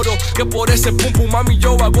coro. Que por ese pum pum, mami,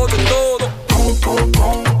 yo hago de todo. Pum pum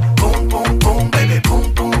pum, pum pum pum, baby,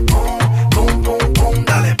 pum pum pum, pum pum pum,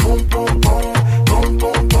 dale pum pum pum, pum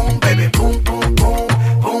pum pum, baby, pum pum pum,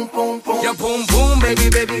 pum pum pum. Your boom boom, baby,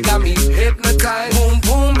 baby, got me hypnotized. Boom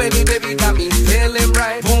boom, baby, baby, got me feeling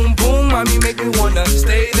right. Boom boom, mommy, make me wanna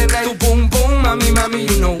stay the night. Tu boom boom, mommy,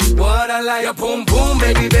 you know what I like. Your boom boom,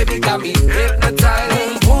 baby, baby, got me hypnotized.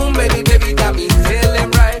 Boom boom, baby, baby, got me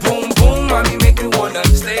feeling right. Boom boom, mommy, make me wanna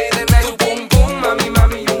stay the night. Tu boom boom,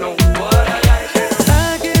 mommy, you know what I like.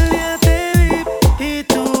 Aquel día te vi y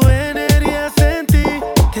tu energía sentí.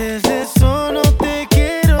 Desde eso no te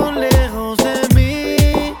quiero lejos de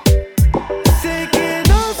mí. Sé que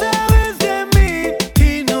no sabes de mí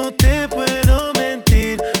y no te puedo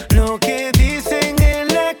mentir. Lo que dicen en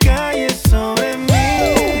la calle sobre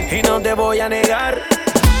mí. Y no te voy a negar.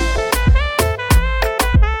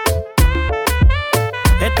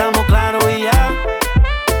 Estamos claros y ya.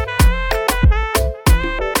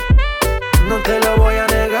 No te lo voy a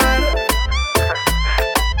negar.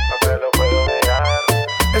 No te lo puedo negar.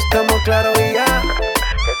 estamos claros y ya.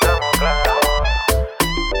 Que estamos claros.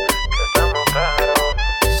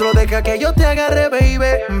 Solo deja que yo te agarre,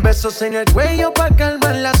 baby. Besos en el cuello pa'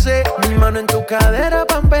 calmar la sed. Mi mano en tu cadera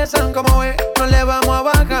pa' empezar como es. No le vamos a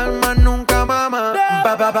bajar más nunca, mamá.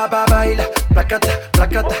 Baila, placata,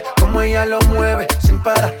 placata. Como ella lo mueve, sin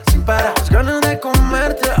parar, sin parar. Las ganas de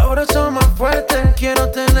comerte, ahora son más fuertes. Quiero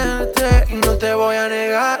tenerte y no te voy a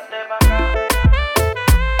negar.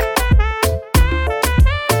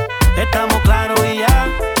 Estamos claros y ya.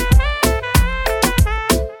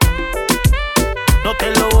 No te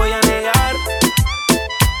lo voy a negar.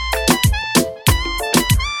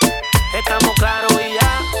 Estamos claros y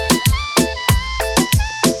ya.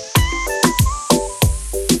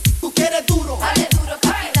 Tú quieres duro, dale duro,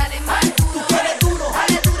 papi, dale más duro. Tú quieres duro,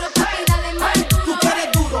 dale duro, papi, dale más duro. Tú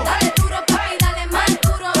quieres duro, dale duro, papi, dale más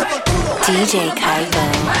duro. DJ Caipo.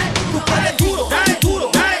 Tú quieres duro, dale duro,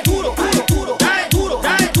 dale duro, duro, duro, dale duro,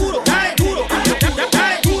 dale duro, dale duro,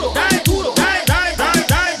 dale duro, dale duro, dale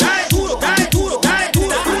duro, dale duro, dale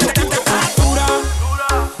duro.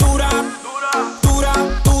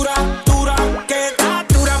 Dura, que está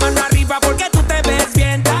dura, mano arriba porque tú te ves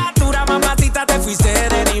bien. Está dura, mamacita, te fuiste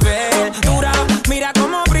de nivel. Dura, mira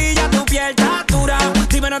cómo brilla tu piel. Está dura,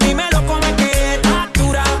 dímelo, ¿cómo es que está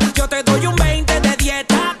dura? Yo te doy un 20 de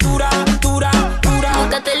dieta. Dura, dura,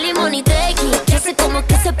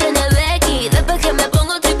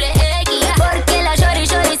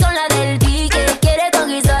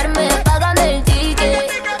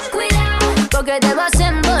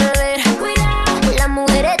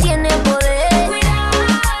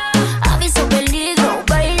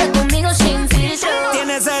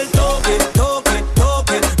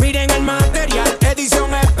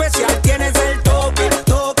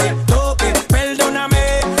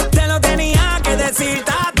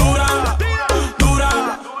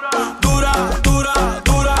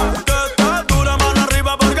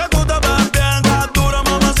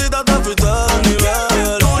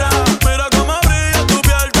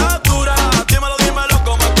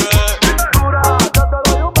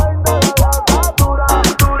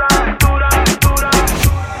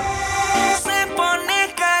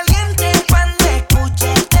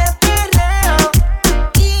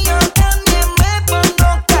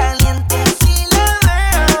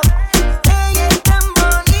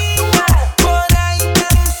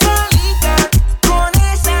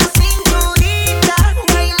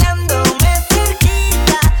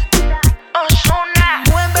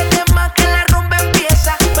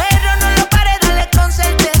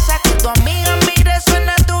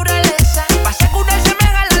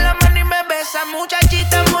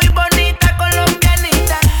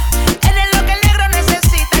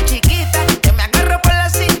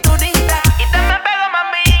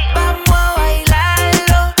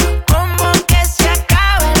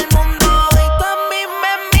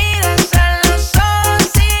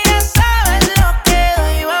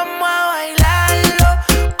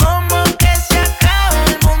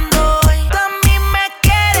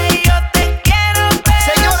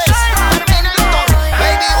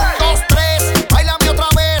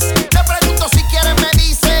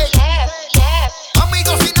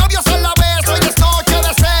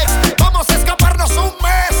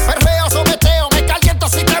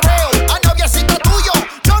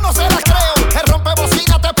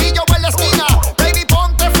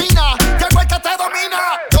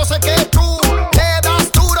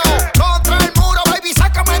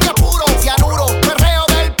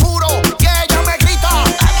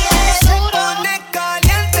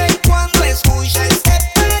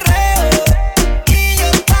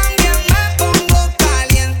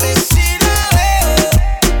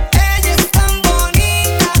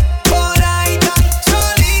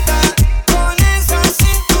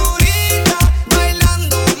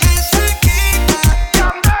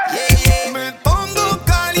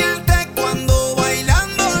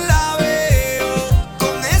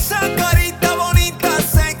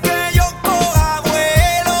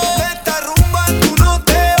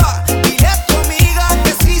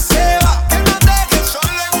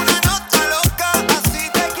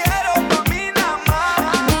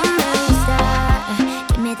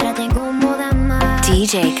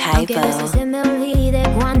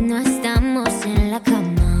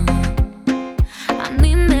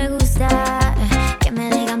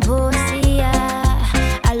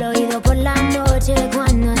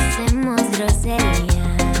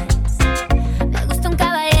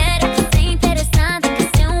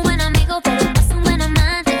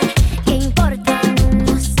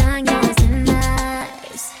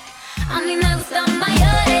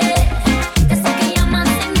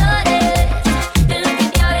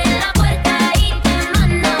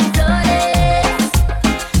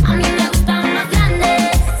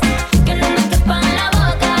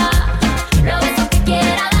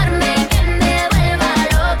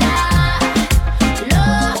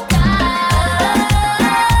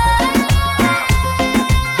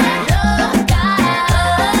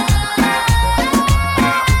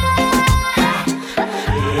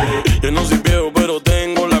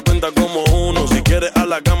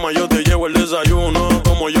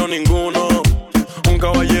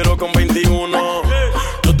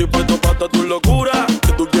 gusta tu locura,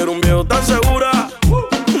 que tú quieres un viejo tan segura.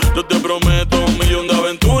 Yo te prometo 1.000.000 de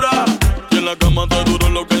aventuras, y en la cama te duro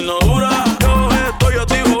lo que él no dura. Yo estoy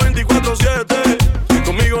activo 24/7, y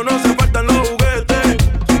conmigo no se faltan los juguetes.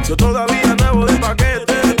 Yo todavía nuevo de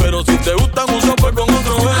paquete, pero si te gustan uso pues con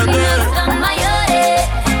otro vete.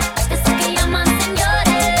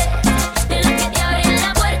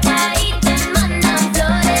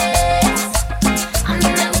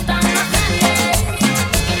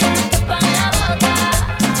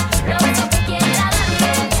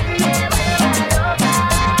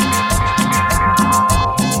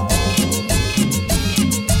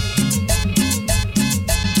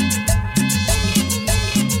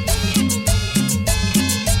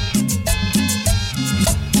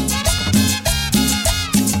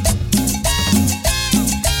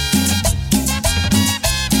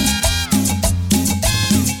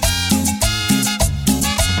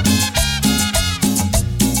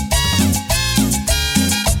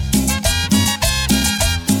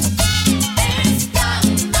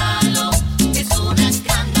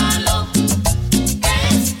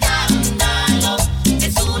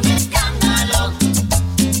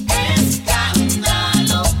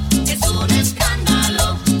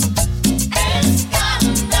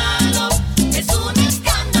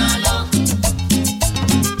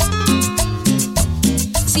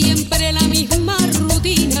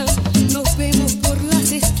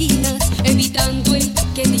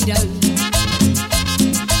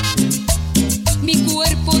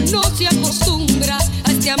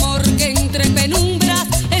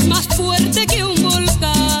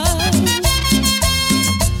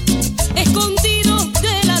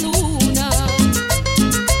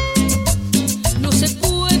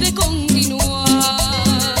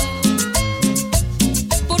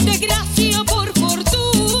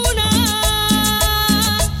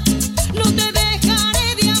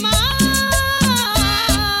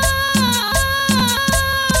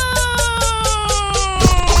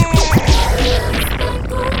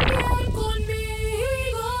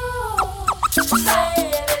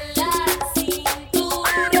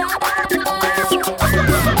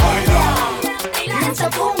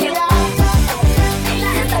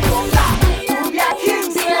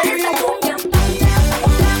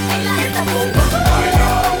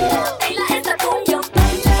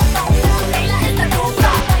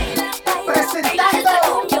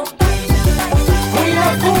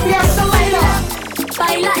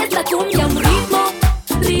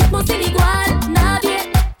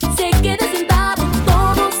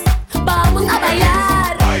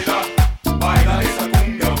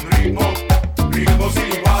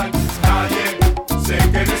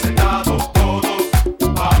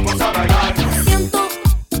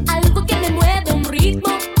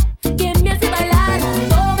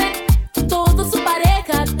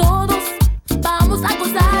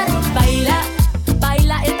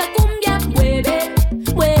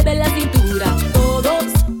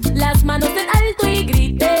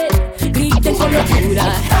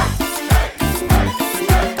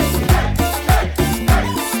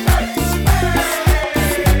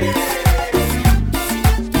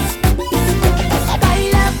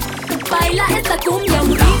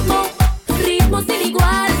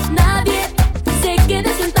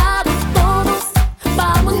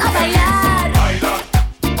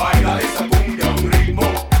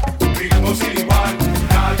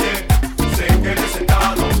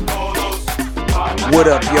 What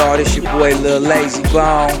up, y'all? This your boy Lil Lazy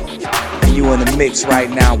Bone, and you in the mix right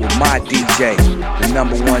now with my DJ, the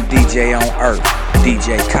 #1 DJ on earth,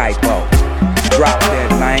 DJ Caipo. Drop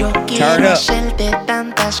that, man. Turn up. Hacerte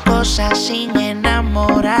tantas cosas sin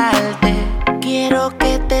enamorarte. Quiero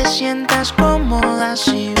que te sientas cómoda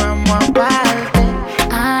si vamos aparte.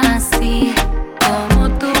 Así como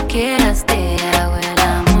tú quieras te hago el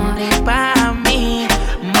amor. Y pa' mí,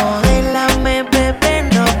 modélame, bebé,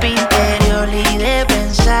 ropa interior y de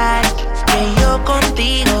pensar que yo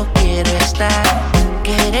contigo quiero estar.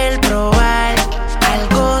 Querer probar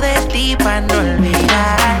algo de ti pa' no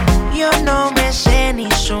olvidar. Yo no me sé ni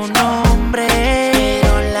su nombre,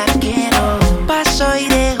 pero la quiero. Paso y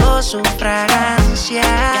dejo su fragancia,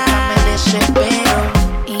 ya me desespero.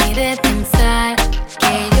 Y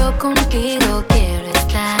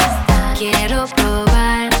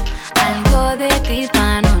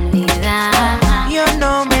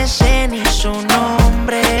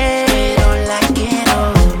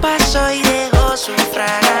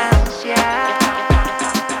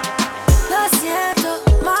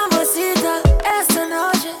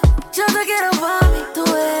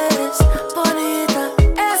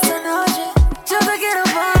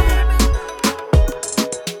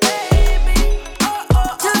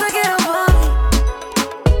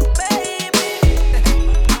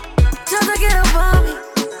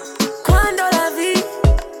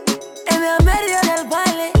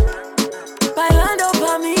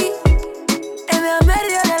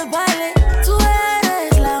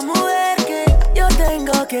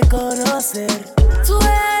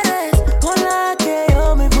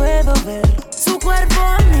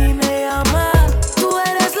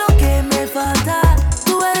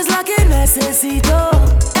necesito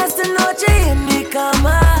esta noche en mi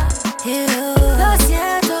cama. Lo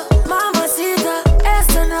siento, mamacita,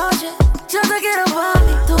 esta noche yo te quiero pa'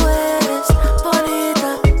 mí. Tú eres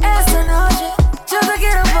bonita, esta noche yo te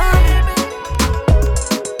quiero pa' mí.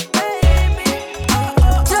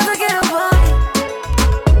 Yo te quiero pa' mí.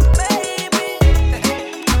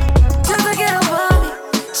 Yo te quiero pa' mí.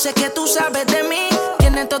 Sé que tú sabes de mí,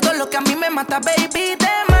 tienes todo lo que a mí me mata, baby. Te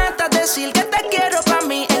mata decir que te quiero pa'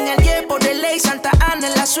 mí. En el jet por el ley, Santa Ana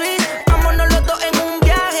en la suite. Vámonos los dos en un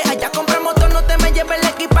viaje. Allá compramos todo, no te me lleves el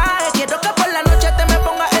equipaje. Quiero que por la noche te me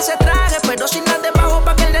pongas ese traje, pero sin nada debajo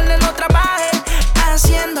pa' que el nene no trabaje.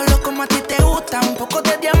 Haciéndolo como a ti te gusta, un poco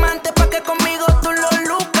de diamante pa' que conmigo tú lo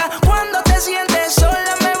lucas. Cuando te sientes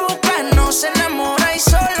sola me buscas, no se enamora y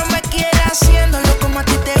solo me quiere. Haciéndolo como a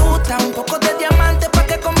ti te gusta, un poco de diamante pa'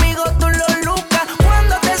 que conmigo tú lo lucas.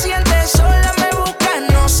 Cuando te sientes sola me buscas,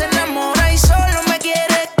 no se enamora y solo me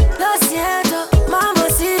quiere. Lo siento,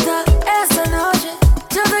 mamacita, esta noche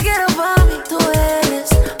yo te quiero pa' mí. Tú eres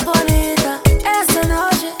bonita, esta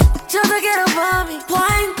noche yo te quiero pa' mí.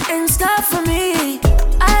 Wine and stuff for me,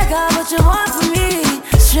 I got what you want from me.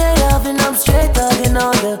 Straight up and I'm straight thugging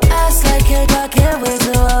on the ass like cake. I can't wait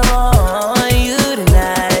till I'm on you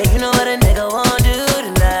tonight. You know what a nigga won't do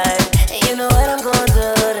tonight. You know what I'm gonna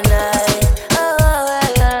do tonight.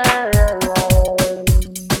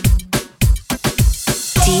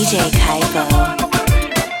 DJ Caipo.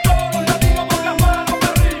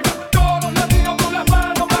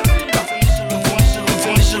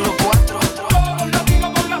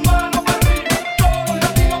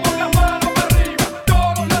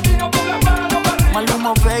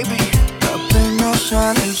 Maluma, baby. Apenas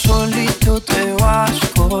sale el sol y tú te vas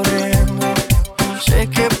corriendo. Sé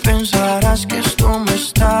que pensarás que esto me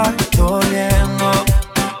está doliendo.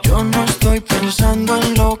 Yo no estoy pensando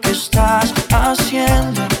en lo que estás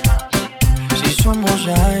haciendo. Si somos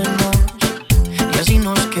ajenos y así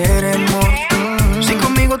nos queremos. Si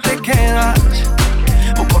conmigo te quedas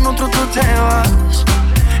o con otro tú te vas,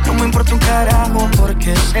 no me importa un carajo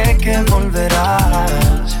porque sé que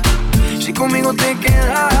volverás. Si conmigo te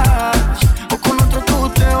quedas o con otro tú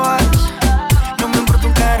te vas, no me importa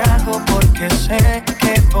un carajo porque sé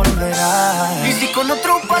que volverás. Y si con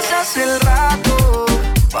otro pasas el rato,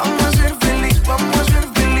 vamos a ser feliz,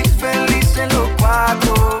 felices los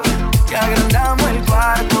cuatro. Que agrandamos el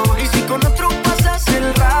cuarto. Y si con otro pasas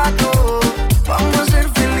el rato, vamos a ser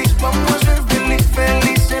feliz,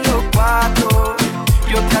 felices los cuatro.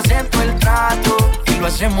 Yo te acepto el trato y lo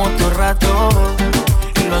hacemos todo rato.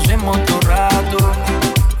 Y lo hacemos todo rato.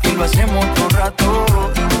 Y lo hacemos todo rato.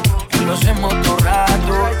 Y lo hacemos todo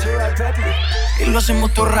rato. Y lo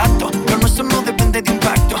hacemos todo rato. Lo nuestro no depende de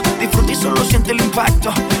impacto. Disfruta y solo siente el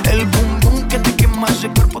impacto. El boom boom que te quema ese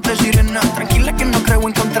cuerpo de sirena. Tranquila que no creo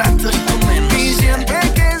en contratos. Y siempre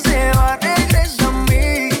que se va regresa a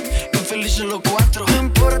mí. Infelices los cuatro. No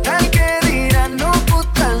importa el que dirán, no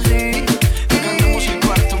puta sí. Cantamos el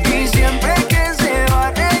cuarto. Y siempre que se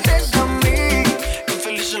va regresa a mí.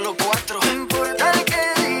 Infelices los cuatro. No importa el que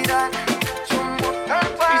dirán, somos tan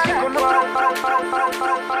fáciles. Y si con otro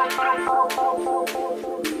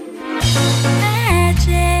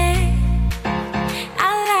magic,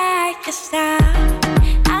 I like your style,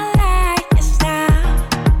 I like your style.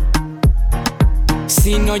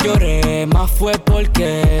 Si no lloré, más fue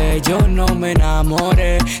porque yo no me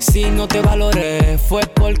enamoré. Si no te valoré, fue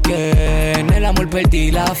porque en el amor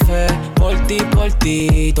perdí la fe. Por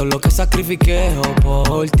ti, todo lo que sacrifiqué oh,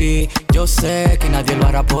 por ti. Yo sé que nadie lo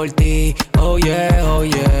hará por ti. Oh yeah, oh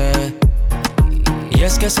yeah. Y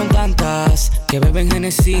es que son tantas que beben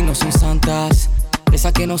Genesis, no son santas.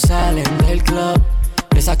 Esas que no salen del club,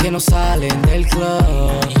 esas que no salen del club.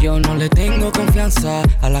 Y yo no le tengo confianza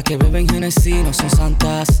a las que beben Genesis, no son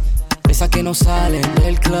santas. Esas que no salen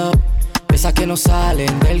del club, esas que no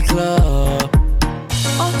salen del club.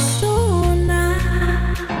 Ozuna,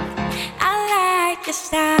 I like your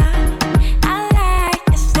style, I like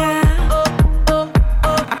your style.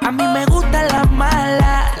 A mí me gusta la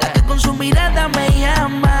mala, la que con su mirada me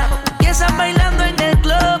llama. Empiezan bailando en el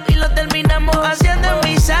club y lo terminamos haciendo en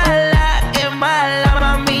mi sala. Qué mala,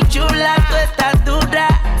 mami chula, tú estás dura.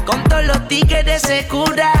 Con todos los tigres se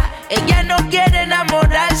cura. Ella no quiere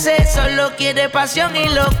enamorarse, solo quiere pasión y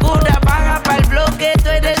locura. Baja pa'l bloque, tú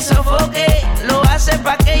eres el sofoque. Lo hace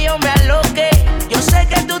pa' que yo me aloque. Yo sé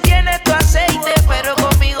que tú tienes tu aceite, pero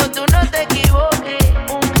conmigo tú no te equivoques.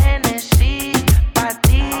 Un Genesis pa'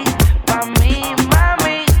 ti, pa' mí,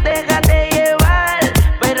 mami. Déjate llevar,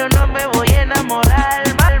 pero no me voy a enamorar.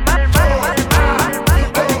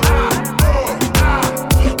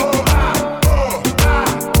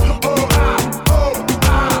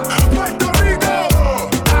 Puerto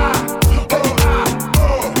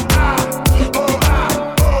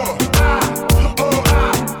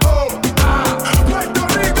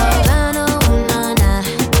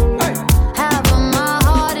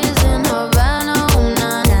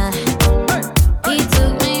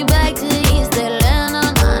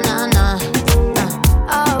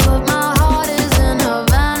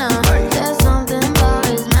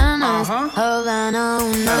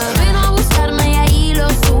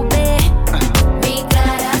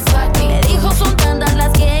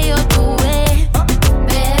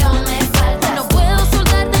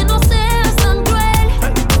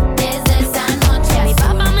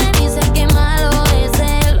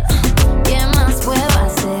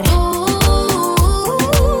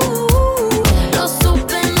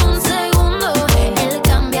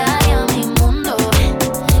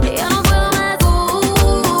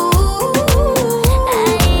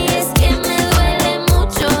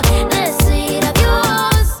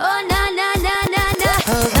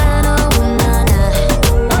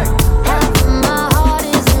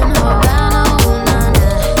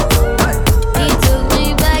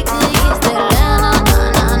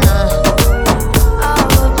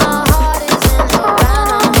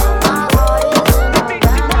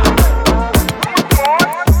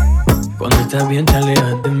bien te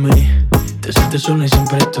alejas de mí. Te sientes sola y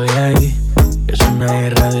siempre estoy ahí. Es una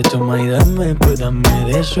guerra de toma y dame, pues dame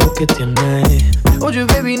de eso que tienes. Oye,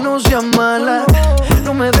 baby, no seas mala,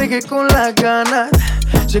 no me dejes con las ganas.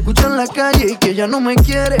 Se escucha en la calle y que ya no me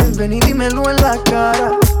quieres. Ven y dímelo en la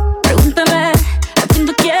cara. Pregúntame a quien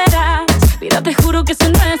tú quieras. Mira, te juro que eso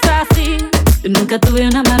no es así. Yo nunca tuve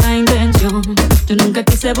una mala intención. Yo nunca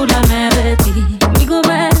quise burlarme de ti. Conmigo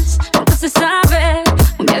ves, nunca se sabe.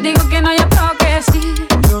 Un día digo que no, y otro que sí.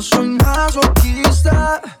 Yo soy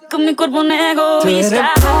masoquista. Con mi cuerpo un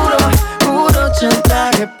egoísta. Tú eres puro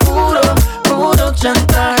chantaje. Puro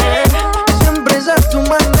chantaje. Siempre es a tu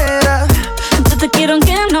manera. Yo te quiero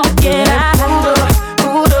aunque no quieras.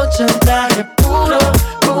 Puro chantaje. Puro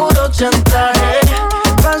chantaje.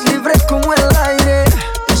 Vas libre como el aire.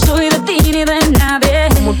 No soy de ti ni de nadie.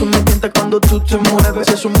 Como tú me tientas cuando tú te mueves.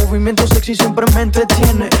 Es un movimiento sexy, siempre me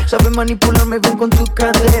entretiene. Sabes manipularme bien con tu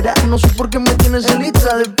cadera. No sé por qué me tienes en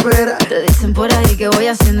lista de espera. Te dicen por ahí que voy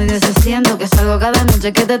haciendo y deshaciendo, que salgo cada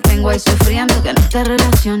noche que te tengo ahí sufriendo, que en esta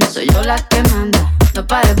relación soy yo la que manda. No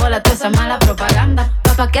pares bola toda esa mala propaganda.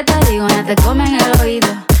 Papá, ¿qué te digo? Ya te comen el oído.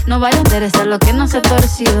 No vaya a interesar lo que no se ha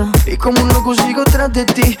torcido. Y como un loco sigo tras de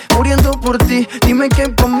ti, muriendo por ti. Dime qué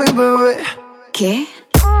pa' mi bebé. ¿Qué?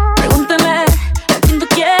 Pregúntame a quien tú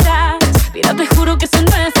quieras. Mira, te juro que eso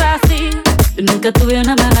no es así. Yo nunca tuve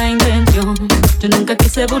una mala intención. Yo nunca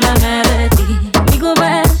quise burlarme de ti. Conmigo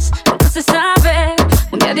ves, nunca se sabe.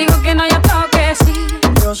 Un día digo que no, y otro que sí.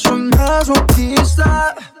 Yo soy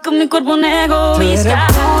masoquista. Con mi cuerpo un egoísta.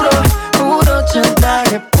 Puro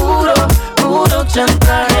chantaje. Puro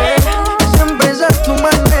chantaje. Siempre es a tu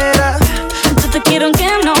manera. Yo te quiero aunque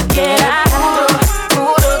no quieras.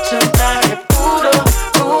 Puro chantaje.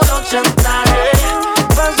 Puro chantaje.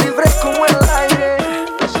 Vas libre como el aire.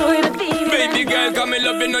 Soy de ti. Baby girl, come and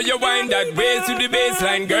love you know you wind that waist to the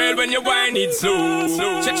baseline, girl. When you wind it slow.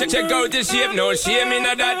 Check out the shape, no shame in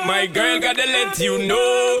that. My girl, gotta let you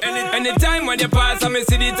know. Anytime when you pass, I me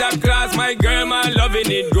see the top class. My girl, my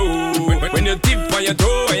loving it go. When you tip on your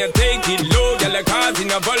toe and you take it low, girl, like cars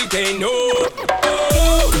in a volcano.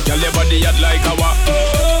 Oh, girl, your body hot like a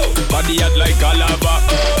body hot like a lava.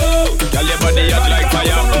 Oh, girl, your body hot like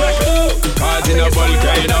fire. Oh, cars in a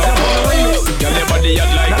volcano. Oh, girl, your body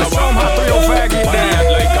hot like a body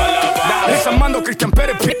hot like a lava. It's Armando Christian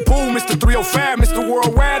Petty, Pitbull, Mr. 305, Mr.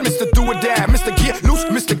 Worldwide, Mr. Do It Dad, Mr. Get Loose,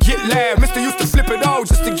 Mr. Get Loud, Mr. Used to flip it all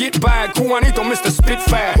just to get by. Juanito, Mr.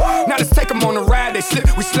 Spitfire. Now let's take them on a ride. They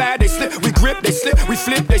slip, we slide, they slip, we grip, they slip, we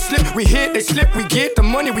flip, they slip, we hit, they slip, we get the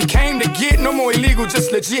money we came to get. No more illegal,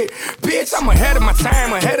 just legit. Bitch, I'm ahead of my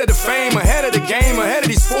time, ahead of the fame, ahead of the game, ahead of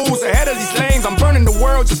these fools, ahead of these lanes. I'm burning the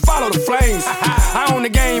world, just follow the flames. I own the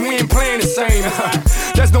game, we ain't playing the same.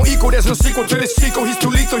 There's no equal, there's no sequel to this Chico. He's too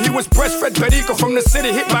lethal, he was breastfed Perico from the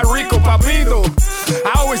city, hit by Rico Papido.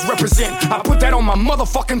 I always represent, I put that on my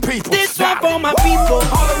motherfucking people. This one for my people,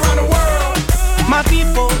 all around the world. My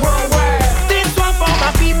people, worldwide. This one for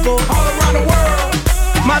my people, all around the world.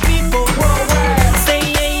 My people, worldwide. Say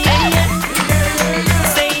yeah, yeah, yeah.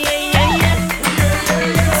 Say yeah, yeah, yeah.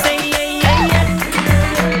 Say yeah, yeah, yeah.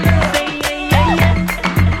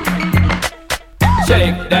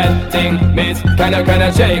 Shake that thing, miss.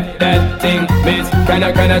 Kinda shake that thing, miss.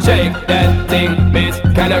 Kinda shake that thing, miss.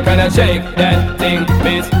 Kinda shake that thing,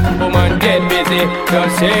 miss. Woman, get busy.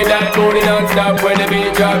 Just shake that booty non-stop when the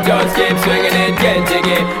beat drop. Just keep swinging it, get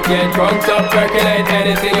jiggy. Get drunk, up, percolate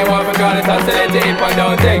anything you want. Because it's oscillate it, and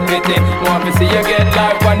don't take pity. Want to see you get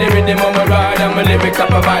life on the rhythm of my ride. And my lyrics up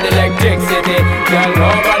about electricity. Girl,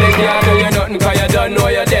 nobody can do you nothing, cause you don't know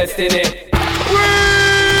your destiny.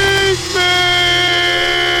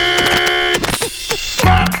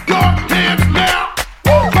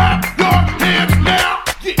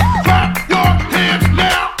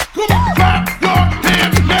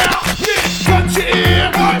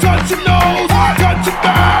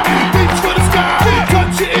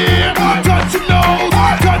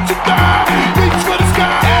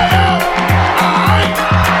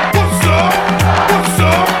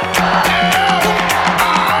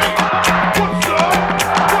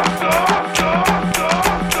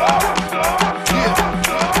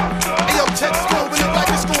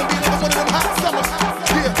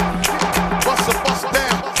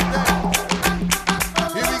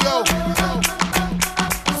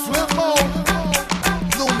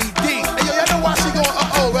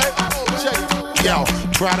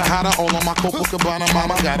 Prada, hotter, all on my Copacabana,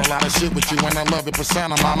 mama. Got a lot of shit with you and I love it,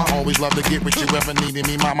 persona, mama. Always love to get with you, ever needed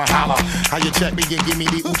me, mama, holla. How you check me and give me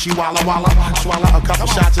the Uchi Walla Walla. Swallow a couple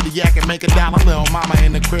shots of the yak and make $1. Little mama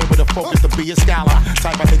in the crib with a focus to be a scholar.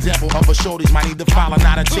 Type of example of a shorties might need to follow.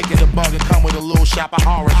 Not a chicken, the bug and come with a little shop of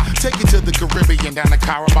orange. Take you to the Caribbean, down to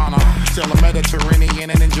Caravana. Sail the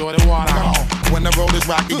Mediterranean and enjoy the water. When the road is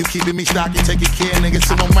rocky, you keeping me stocky. Take your care, nigga.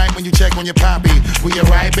 So on mic when you check on your poppy. We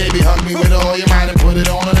alright, baby. Hug me with all your mind and put it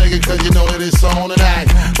on a nigga, cause you know that it's on tonight.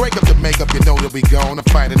 Break up the makeup, you know that we gonna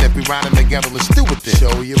fight. And if we riding together, let's do it then.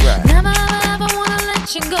 Show you right. Never ever wanna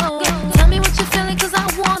let you go. Tell me what you're feeling, cause I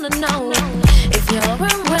wanna know. If you're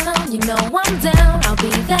around, you know I'm down. I'll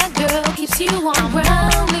be that girl, keeps you on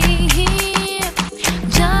around me.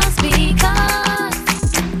 Just because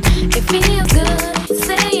it feels good,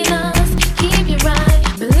 saying us, keep you right,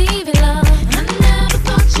 believe in love. I never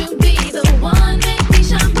thought you'd be the one, make me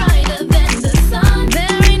shine brighter than the sun.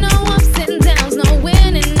 There ain't no ups and downs, no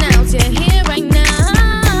winning outs, you're here right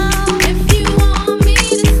now. If you want me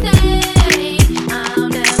to stay, I'll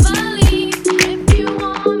never leave. If you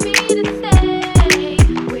want me to stay,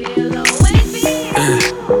 we'll always be.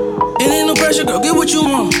 It ain't no pressure, girl, get what you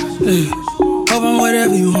want. Hope I'm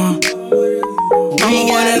whatever you want. I'm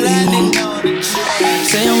whatever you want.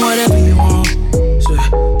 Say I'm whatever you want.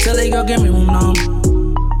 Tell that girl, give me room now.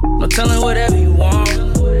 No telling whatever you want.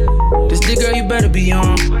 This dick, girl, you better be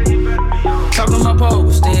on. Talking my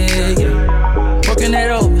poker stick, yeah. Working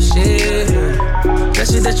that over shit, yeah. That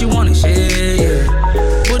shit that you want and shit, yeah.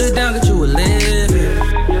 Put it down, get you a live,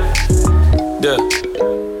 Yeah.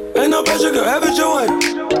 Ain't no pressure, girl, have it your way.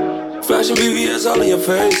 Flashing BBS all in your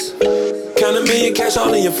face. Counting million cash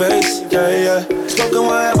all in your face. Yeah, yeah. Smoking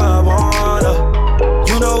whatever I wanna.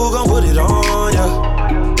 You know who gon' put it on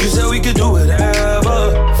ya. You said we could do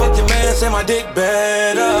whatever. Fuck your man, say my dick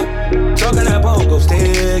better. Talking that pogo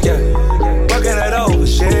stick, yeah. Working that over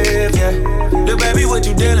shit, yeah. Look, baby, what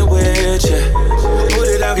you dealing with, yeah. Put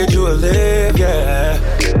it down, get you a live, yeah.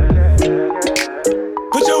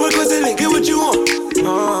 Put your request in and get what you want.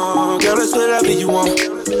 Girl, it's whatever you want.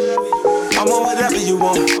 I want whatever you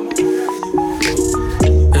want.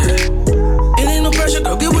 It ain't no pressure,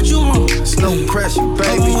 girl, get what you want. It's no pressure,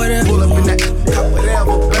 baby. Pull up in that,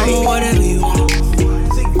 whatever, baby. I'm whatever you want.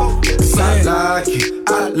 I like it,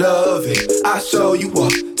 I love it. I show you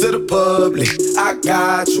up to the public. I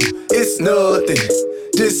got you, it's nothing.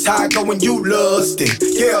 This how I go when you lust it.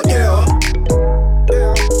 Yeah, yeah.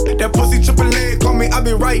 That pussy triple leg, call me, I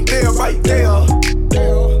be right there, right there.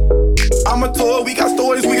 I'm a tour, we got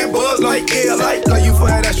stories, we get buzz like yeah, like you for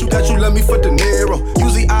that you got you love me for the narrow.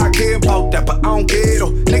 Usually I care about that, but I don't care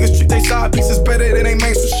though. Niggas treat they side pieces better than they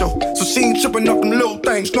main for show. So she ain't tripping up them little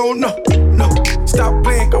things, no, no, no. Stop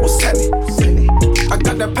playing, girl, what's happening? I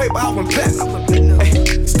got that paper, I went platinum.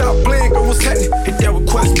 Hey, stop playing, girl, what's happening? Hit that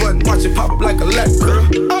request button, watch it pop up like a lat, girl.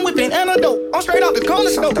 I'm whipping antidote, I'm straight out the corner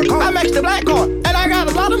store. I matched the black card, and I got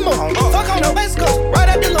a lot of more. Fuck on the West Coast, right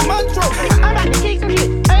at the Lamont Road. I got the kicks and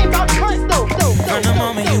shit, I ain't about the punch though. From the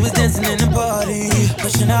moment you was dancing in the party,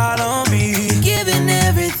 pushing out on me, giving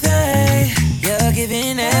everything, you're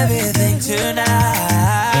giving everything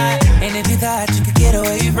tonight. And if you thought you could get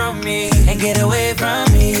away from me, and get away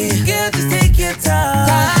from me, girl, just take your time.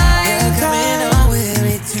 You're coming on with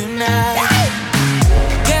me tonight.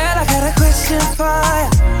 Girl, I got a question for you.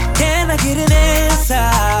 Can I get an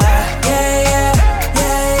answer? Yeah, yeah,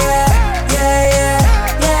 yeah, yeah, yeah,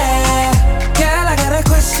 yeah, yeah. Girl, I got a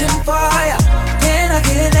question for you. Can I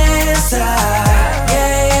get an answer?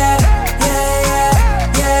 Yeah, yeah, yeah,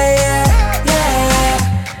 yeah, yeah,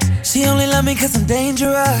 yeah. She only love me 'cause I'm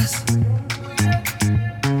dangerous.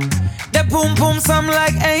 That boom boom sound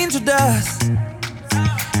like angel dust.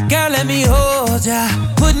 Girl, let me hold ya.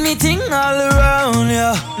 Put me ting all around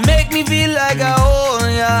ya. Make me feel like I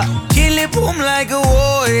own ya. Kill it boom like a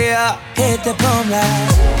warrior. Hit the boom like.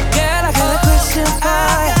 Girl, I got a question for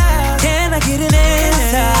ya. Can I get an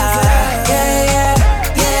answer? Yeah, yeah,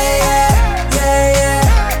 yeah, yeah, yeah,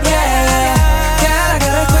 yeah, yeah. Girl, I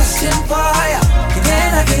got a question for ya.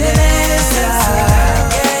 Can I get an answer?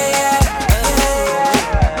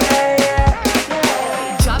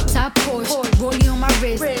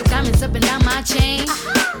 Up and down my chain.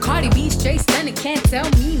 Cardi B straight stunning, can't tell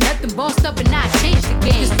me nothing. Bossed up and I changed the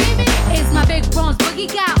game. It's my big bronze boogie,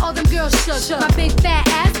 got all them girls shook. My big fat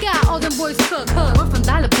ass got all them boys cooked. We're from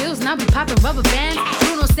dollar bills, now we popping rubber bands.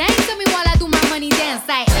 Bruno sang to me while I do my money dance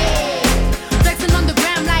like hey. Flexing on the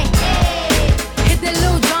gram like hey. Hit the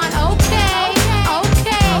Lil Jon, okay,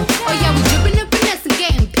 okay. Oh yeah, we dripping and finesse and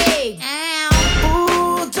getting paid.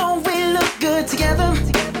 Ooh, don't we look good together?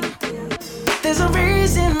 There's a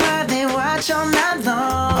reason why they watch all night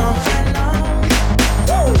long.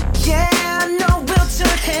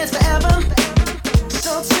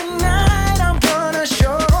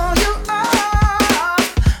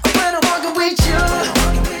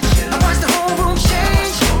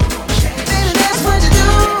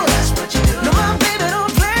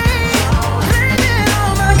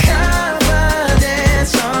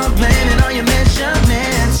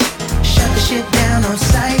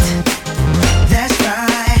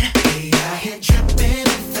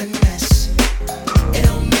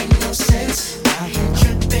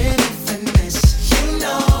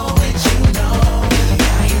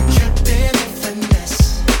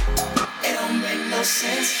 ever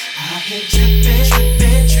since I hit trippin',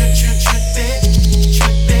 trippin', trippin',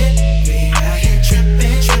 trippin'. Yeah, I hit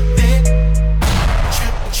trippin', trippin',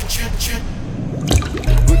 trippin'.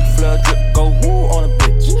 Ric Flair drip, go woo on a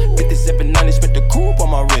bitch. 5790, spent the coupe on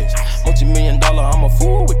my wrist. Multi-million-dollar, I'm a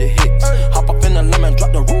fool with the hits. Hop up in the lemon,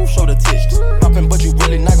 drop the roof, show the tits. Poppin', but you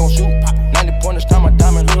really not gon' shoot. 90 pointers, time my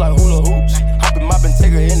diamond look like hula hoops. Hoppin', moppin',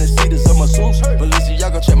 take her in the seats of my suits.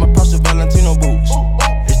 Balenciaga, check my Prada Valentino boots.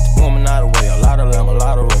 It's the woman out of the way, a lot of lamb, a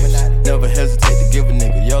lot of race. Never hesitate to give a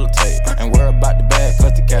nigga yellow tape. Ain't worry about the bag,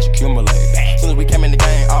 cause the cash accumulate. Soon as we came in the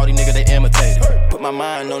game, all these niggas, they imitated. Put my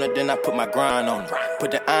mind on it, then I put my grind on it.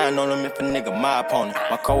 Put the iron on them if a nigga my opponent.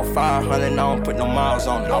 My code 500, I don't put no miles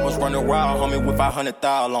on it. I was running wild, homie, with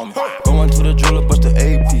 500,000 on me. Going to the jeweler, bust the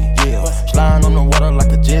AP, yeah. Sliding on the water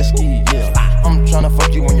like a jet ski, yeah. I'm tryna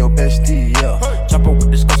fuck you and your bestie, yeah. Chopper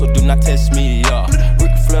with this gun, so do not test me, yeah.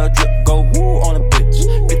 Ric Flair drip, go woo on a bitch.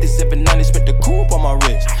 5790, spent the coupe on my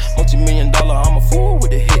wrist. Multi-million-dollar, I'm a fool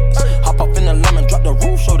with the hits. Hop off in the lemon, drop the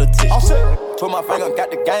roof, show the tits. Put my finger,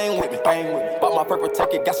 got the gang with me. Bought my purple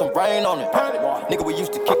ticket, got some rain on it. Nigga, we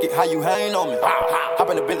used to kick it, how you hang on me? Hop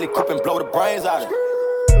in the Bentley coupe and blow the brains out of it.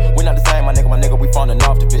 We not the same, my nigga, we falling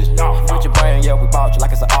off the vision. With your brain, yeah, we bought you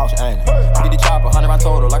like it's an auction, ain't it? Get the chopper, 100 round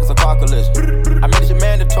total, like it's a car collision. I made it your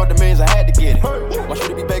man that told the millions, I had to get it. My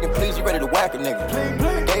shooter be begging, please, you ready to whack a nigga.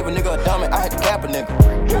 I gave a nigga a diamond, I had to cap a nigga.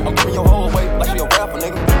 I'm giving your whole weight like she a rapper,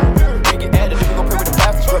 nigga. We get added, nigga, go pray with the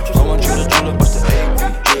master scriptures. I want you to jeweler, bust the AP,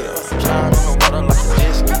 yeah. Shine on the water like a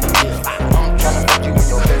jet ski, yeah. I'm tryna fuck you and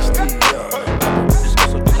your bestie, yeah. This girl,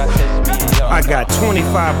 so do not test me, yeah. I got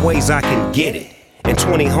 25 ways I can get it, and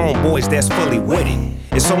 20 homeboys that's fully with it.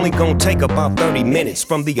 It's only gonna take about 30 minutes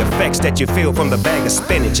from the effects that you feel from the bag of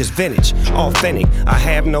spinach. It's vintage, authentic, I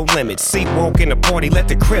have no limits. See, walk in the party, let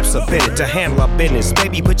the Crips up in it. To handle our business,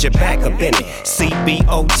 baby, put your back up in it.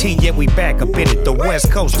 CBOT, yeah, we back up in it. The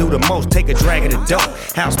West Coast do the most, take a drag of the dope.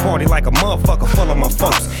 House party like a motherfucker full of my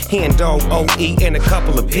folks. Hendo, OE, and a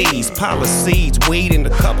couple of P's. Pile of seeds, weed, and a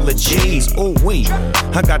couple of G's. Ooh, wee,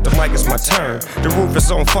 I got the mic, it's my turn. The roof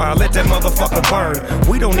is on fire, let that motherfucker burn.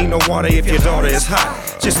 We don't need no water if your daughter is hot.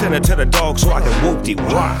 Just send it to the dog so I can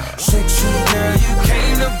whoop-de-wah. Sexy girl, you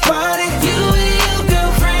came to party. You and your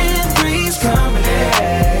girlfriend, three's coming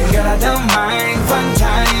in. Girl, I don't mind fun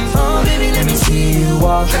times. Oh, baby, let me see you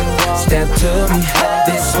walk. Step to me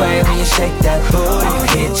this way when you shake that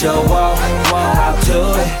booty. Hit your wall, I'll do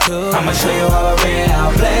it. I'ma show you how I read, how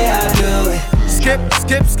I play, how I do it. Skip,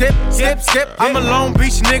 skip, skip, skip, skip. I'm a Long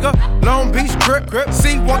Beach nigga, Long Beach grip.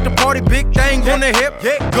 See, walk the party, big thing on the hip.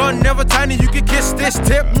 Gun never tiny, you can kiss this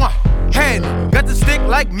tip. Hand, got the stick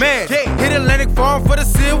like mad. Hit Atlantic Farm for the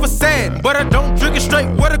silver sand, but I don't drink it straight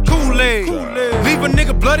with a Kool-Aid. Leave a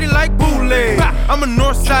nigga bloody like bootleg. I'm a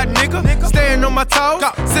Northside nigga, staying on my toes.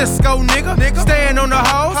 Cisco nigga, staying on the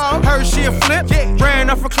hoes. Heard she a flip, ran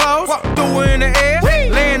off her clothes, threw her in the air,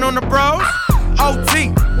 laying on the bros.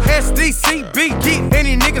 OT, SDCB, get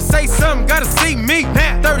any nigga say something, gotta see me.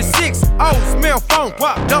 36, oh, smell phone,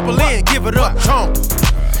 double in, give it up, chomp.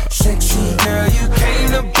 Sexy girl, you came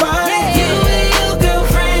to party. You and your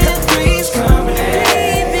girlfriend, three's coming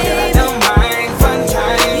in. Girl, I don't mind fun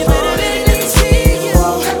times. Oh, baby, let me see you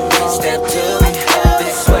walk. Step to me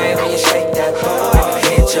this way when you shake that booty.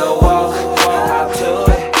 Hit your wall, I'll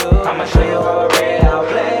do it. I'ma show you how I read, how I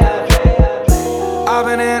play. I've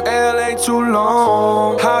been in LA too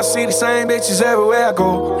long. I see the same bitches everywhere I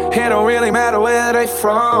go. It don't really matter where they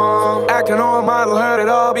from. Acting on a model, heard it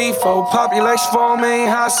all before. Population 4 million,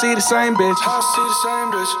 I see the same bitch. I see the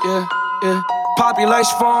same bitch, yeah, yeah.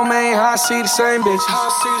 Population 4 million, I see the same bitch. I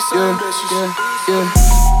see the same bitches, yeah, yeah.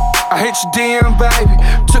 I hit your DM, baby.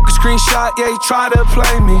 Took a screenshot, yeah, you tried to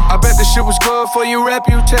play me. I bet this shit was good for your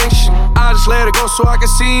reputation. I just let it go so I can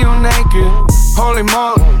see you naked. Holy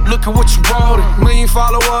moly, look at what you wrote. 1 million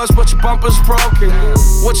followers, but your bumper's broken.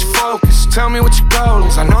 What's your focus? Tell me what your goal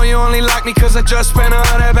is. I know you only like me cause I just spent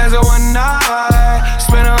 100 bands on one night.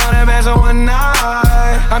 Spent 100 bands on one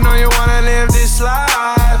night. I know you wanna live this life,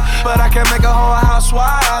 but I can't make a whole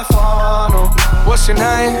housewife. Oh no. What's your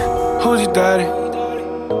name? Who's your daddy?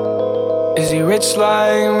 Is he rich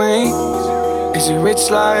like me? Is he rich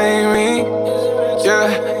like me? Yeah,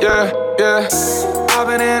 yeah, yeah. I've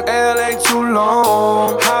been in LA too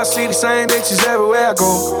long. I see the same bitches everywhere I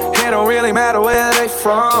go. It don't really matter where they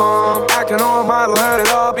from. Acting on a model, heard it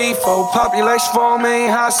all before. Population 4 million,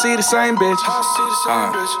 I see the same bitch. I see the same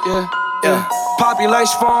bitch, yeah, yeah.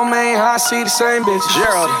 Population 4 million, I see the same bitch.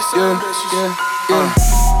 Gerald, yeah, yeah,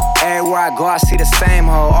 yeah. Everywhere I go, I see the same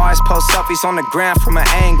hoe. Always post selfies on the ground from an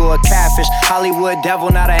angle. A catfish, Hollywood devil,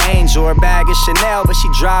 not an angel. Her bag is Chanel, but she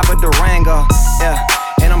drive a Durango. Yeah.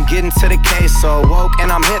 And and I'm getting to the case. So woke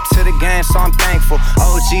and I'm hip to the game, so I'm thankful.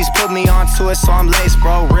 OGs put me onto it, so I'm laced,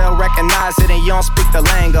 bro. Real recognize it and you don't speak the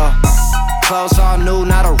lingo. Clothes all new,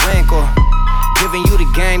 not a wrinkle. Giving you the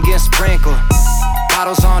game, getting sprinkled.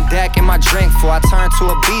 Bottles on deck and my drink full. I turn to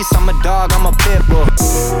a beast, I'm a dog, I'm a pit bull.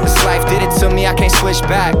 This life did it to me, I can't switch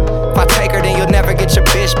back. If I take her, then you'll never get your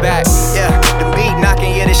bitch back. Yeah, the beat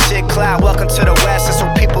knocking, yeah, this shit cloud. Welcome to the West, that's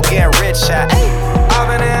where people get rich at. I've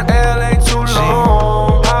been in LA too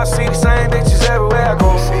long. I see the same bitches everywhere I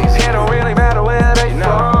go. It don't really matter where they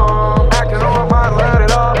from. Acting on my let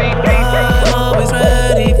it all be. I'm always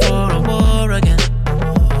ready for a war again.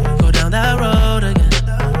 Go down that road again.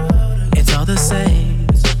 It's all the same.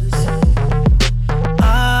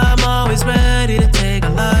 I'm always ready to take a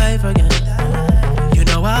life again. You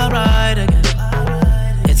know I'll ride again.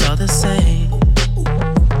 It's all the same.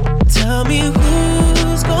 Tell me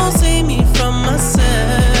who's gonna save me from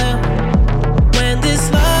myself when this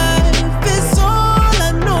life is all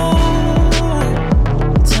I know.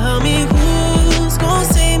 Tell me who's gonna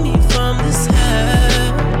save me from this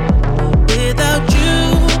hell. Without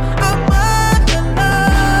you, I'm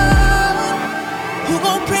alone. Who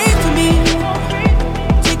gon' pray for me?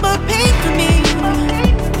 Take my pain for me.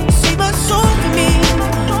 Save my soul for me.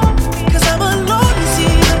 'Cause I'm alone to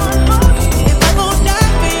see. If I gon'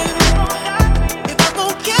 die for you, if I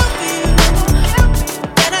gon' kill for you,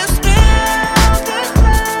 then I spend this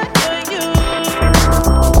life for you.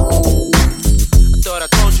 I thought I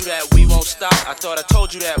told you that we won't stop. I thought I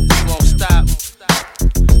told you that we won't stop.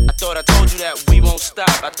 I thought I told you that we won't stop.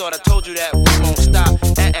 I thought I told you that we won't stop.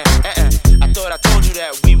 I thought I told you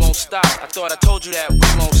that we won't stop. I thought I told you that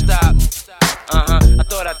we won't stop. I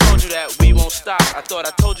thought I told you that we won't stop. I thought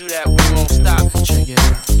I told you that we won't stop. Check it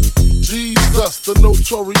out. Jesus, the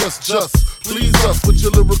notorious just. Please us with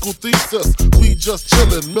your lyrical thesis. We just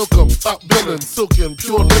chillin', milk 'em, top billin', silkin',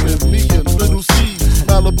 pure linen, me and little C's,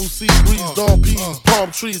 Malibu sea breeze, dawn peas,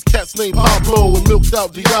 palm trees, cats named Pablo, and milked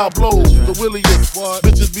out Diablo. The williest,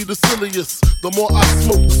 bitches be the silliest. The more I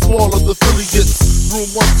smoke, the smaller the Philly gets. Room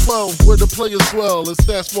 112, where the players dwell, and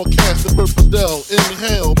stash more cash than Bert Fidel.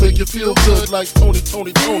 Inhale, make you feel good like Tony.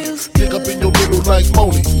 Dig up in your middle like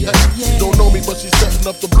Moni. Yeah. She don't know me, but she's setting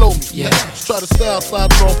up to blow me. Yeah. Try to style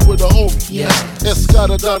slide off with a homie. Yeah.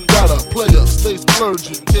 Escada Dandada, player, stay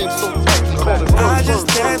splurging. Game so tight, you call it I just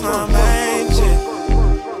gave my main chick.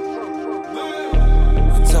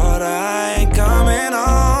 I told her I ain't coming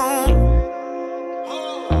home.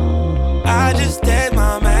 I just gave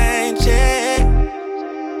my main chick.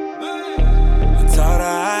 I told her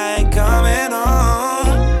I ain't coming home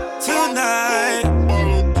tonight.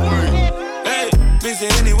 Hey, mix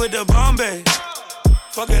it Henny with the Bombay.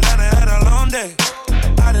 Fuck it, I done had a long day.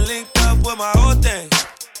 I done linked up with my whole thing.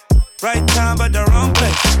 Right time, but the wrong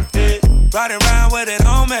place. Yeah. Riding around with it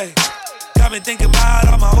on me. Got me thinking about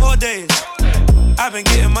all my whole days. I've been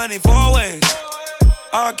getting money 4 ways.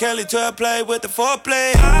 R. Kelly to a play with the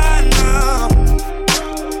foreplay. I know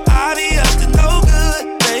I be up to no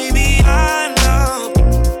good, baby. I know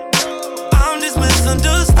I'm just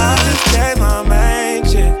misunderstood. I just gave my main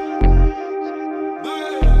chick.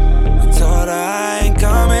 I told her I ain't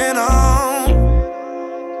coming home.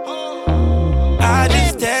 I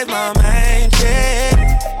just gave my main chick.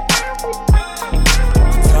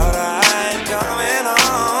 I told her I ain't coming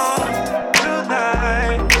home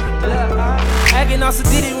tonight. Acting also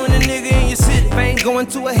did it when a nigga in your city. Fame going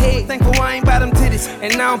to a head, thankful I ain't by them titties.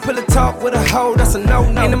 And now I'm pulling talk with a hoe, that's a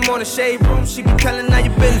no-no. In the morning shade room, she be telling all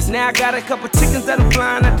your business. Now I got a couple chickens that I'm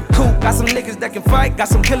flying at the coop. Got some niggas that can fight, got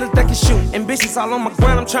some killers that can shoot. Ambitions all on my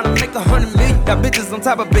grind, I'm trying to make 100 million. Got bitches on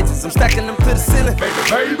top of bitches, I'm stacking them to the ceiling.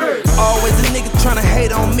 Baby. Always a nigga trying to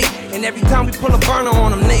hate on me. And every time we pull a burner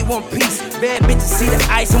on them, they want peace. Bad bitches see the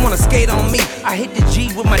ice and wanna skate on me. I hit the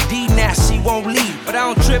G with my D, now she won't leave. But I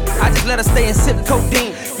don't trip, I just let her stay and sip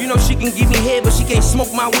codeine. You know she can give me head, but she can't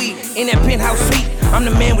smoke my weed. In that penthouse suite, I'm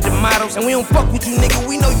the man with the models. And we don't fuck with you, nigga,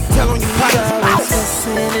 we know you tell on your partners.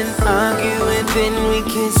 Kissing and arguing, then we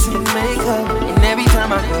kiss and make up. And every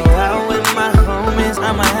time I go out with my homies,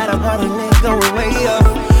 I'ma have a party nigga way up.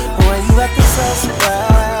 When you acting so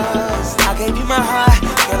surprised, I gave you my heart,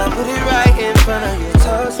 girl, I put it right in front of your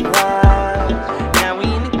toes. Now we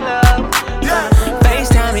in the club,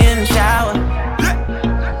 FaceTime in the shower.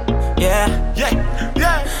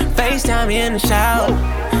 FaceTime in the shower.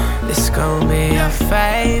 This gon' be our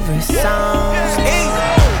favorite song.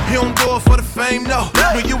 You don't gon' do it for the fame, no.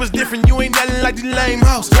 But you was different, you ain't nothing like these lame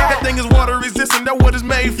hoes. That thing is water resistant, that's what it's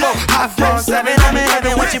made for. High flow 7, I'm in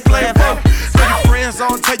heaven, what you playing for? So your friends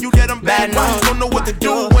don't tell you that I'm bad news. Don't know what to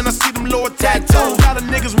do when I see them lower tattoos. A lot of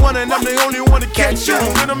niggas wondering I'm the only one to catch you.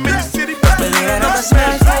 When I'm in the city, believing I'ma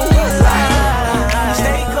smash for you.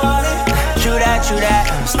 Stay calling, true that, true that.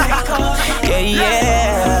 Stay calling,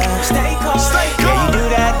 yeah. Stay calling, yeah, you do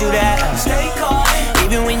that. Stay calling,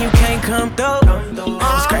 even when you can't come through.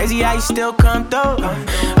 It's crazy how you still come through.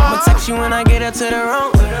 I'ma text you when I get up to the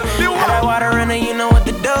room. Have that water in it, you know what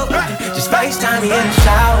to do. Just FaceTime me in the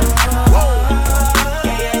shower.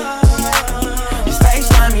 Just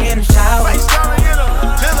FaceTime me in the shower. Just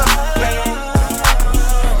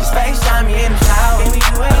FaceTime me in the shower. Can we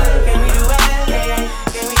do it? Can we do it?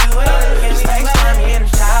 Can we do it? Just FaceTime me in the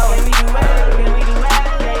shower. Can we do it? Can we do it?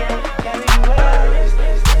 Can we do it?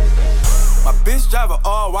 My bitch drive a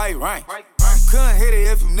all white rank. Couldn't hit it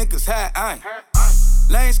if you niggas had ain't.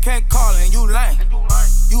 Lanes can't call and you lame.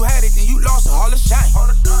 You had it and you lost it, all the shame.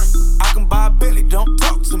 I can buy a Billy, don't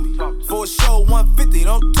talk to me. For a show 150,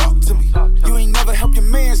 don't talk to me. You ain't never help your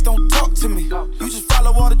mans, don't talk to me. You just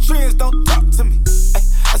follow all the trends, don't talk to me.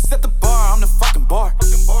 I set the bar, I'm the fucking bar.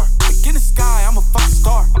 Like in the sky, I'm a fucking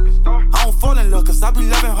star. I don't fall in love cause I be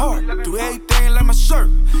loving hard. Do everything like my shirt,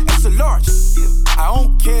 extra large. I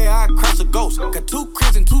don't care, I crash a ghost. Got 2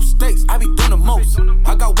 cribs and 2 states, I be doing the most.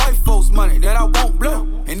 I got white folks money that I won't blow.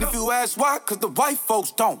 And if you ask why, cause the white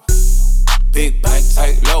folks don't. Big bank,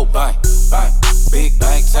 tight, low bank, bank. Big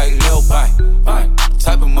bank, tight, low bank, bank. The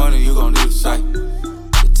type of money you gon' need to sight.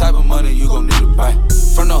 The type of money you gon' need to buy.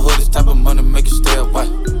 From the hood, this type of money make you stay away.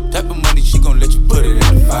 Type of money she gon' let you put it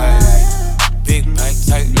in the fight. Big bank,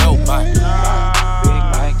 tight, low bank. Big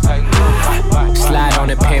bank, tight, low bank. Slide on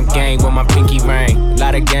the pimp gang with my pinky ring.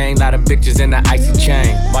 Lot of gang, lot of bitches in the icy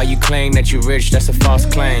chain. While you claim that you rich, that's a false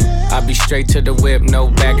claim. I be straight to the whip, no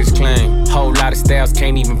baggage claim. Whole lot of styles,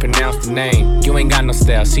 can't even pronounce the name. You ain't got no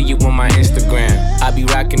style, see you on my Instagram. I be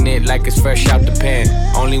rocking it like it's fresh out the pan.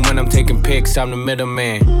 Only when I'm taking pics, I'm the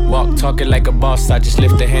middleman. Walk talking like a boss, I just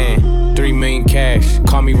lift a hand. 3 million cash,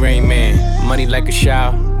 call me Rain Man. Money like a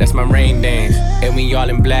shower, that's my rain dance. And we all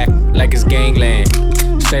in black, like it's gangland.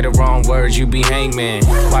 Say the wrong words, you be hangman.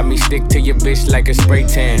 Why me stick to your bitch like a spray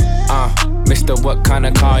tan? Mister, what kind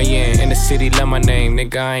of car you in? In the city, love my name,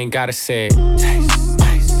 nigga, I ain't gotta say it. Taste,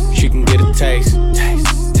 taste. She can get a taste.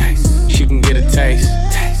 Taste, taste. She can get a taste.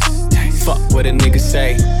 Taste, taste. Fuck what a nigga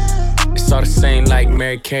say. It's all the same like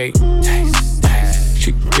Mary Kate. Taste, taste.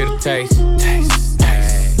 She can get a taste. Taste,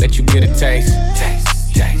 taste. Let you get a taste.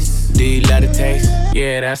 Taste, taste. Do you love the taste?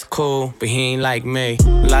 Yeah, that's cool, but he ain't like me.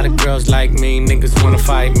 A lot of girls like me, niggas wanna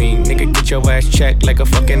fight me. Nigga, get your ass checked like a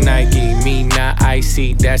fucking Nike. Me not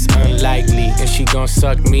icy, that's unlikely. And she gon'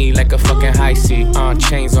 suck me like a fucking high C.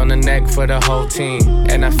 Chains on the neck for the whole team.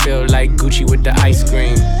 And I feel like Gucci with the ice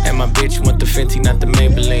cream. And my bitch want the Fenty, not the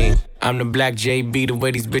Maybelline. I'm the black JB, the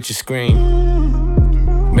way these bitches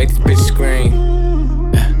scream. Make this bitch scream.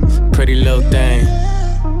 Pretty little thing.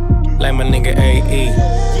 Like my nigga AE.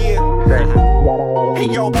 Hey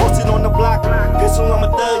yo, posted on the block. Pistol, I'm a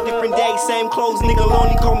thug, different day, same clothes, nigga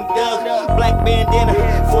only call me Doug. Black bandana,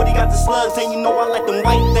 40 got the slugs, and you know I like them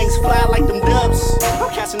white things, fly like them dubs. I'm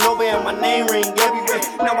Casanova and my name ring everywhere.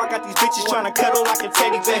 Now I got these bitches tryna cuddle like a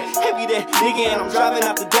teddy bear. Heavy that nigga and I'm driving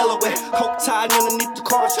out to Delaware. Coke tied underneath the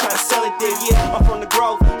cars, tryna sell it there. Yeah, I'm from the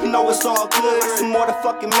Grove, you know it's all good. Some more the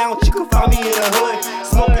fucking mount, you can find me in the hood.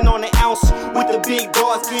 Smoking on an ounce with the big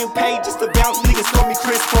dogs, getting paid just to bounce. Niggas call me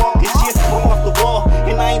Chris Paul. It's just I'm off the wall,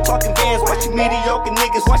 and I ain't talking bands. Watch you mediocre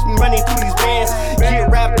niggas, watch me running through these bands.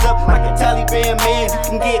 Get wrapped up like a Taliban man.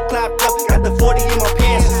 You can get clapped up, got the 40 in my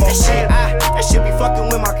pants. That shit be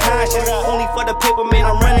fucking with my conscience. Only for the paper, man,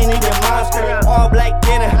 I'm running in your monster. All black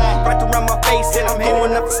dinner, wrapped around my face, and I'm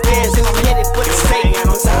going up the stairs, and I'm headed for the safe. I ain't got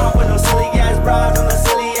no time for no silly ass bras and no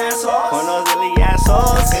silly ass hoes. For no silly ass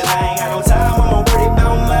hoes, cause I ain't got no time. I'ma worry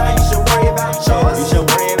about mine, you should worry about yours. You should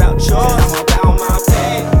worry about yours. I'm about my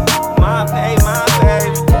pay, my pay, my pay,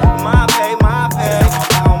 my pay, my pay.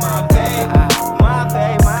 I'm about my pay, my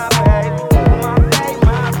pay, my pay, my pay,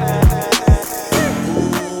 my pay.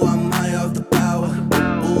 Ooh, I'm high off the power.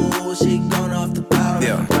 Ooh, she gone off the powder.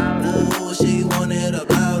 Yeah. Ooh, she wanted a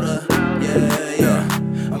louder. Yeah,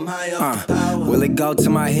 yeah. I'm high off the power. Will it go to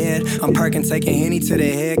my head? I'm perking, taking Henny to the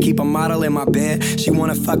head. Keep a model in my bed. She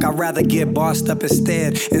wanna fuck, I'd rather get bossed up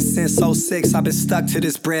instead. And since 06, I've been stuck to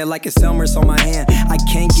this bread like it's Elmer's on my hand. I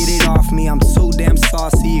can't get it off me, I'm too damn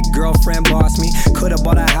saucy. Your girlfriend bossed me. Could've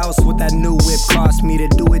bought a house with that new whip, cost me. To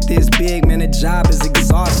do it this big, man, the job is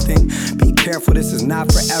exhausting. Be careful, this is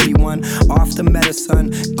not for everyone. Off the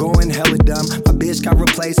medicine, going hella dumb. My bitch got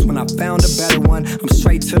replaced when I found a better one. I'm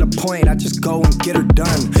straight to the point, I just go and get her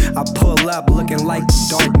done. I pull up looking like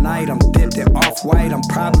the Dark Knight. I'm dipped in off-white, I'm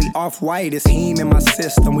probably off-white. It's heme in my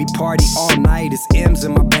system, we party all night. It's M's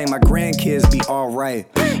in my bang, my grandkids be alright.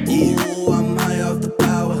 Yeah. Ooh, I'm high off the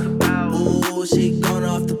power. Ooh, she gone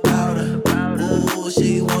off the powder. Ooh,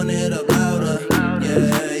 she want it up louder.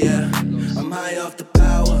 Yeah, yeah. I'm high off the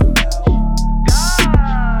power.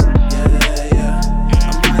 Yeah, yeah.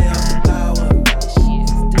 I'm high off the power.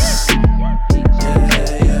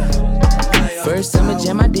 Yeah, yeah. First summer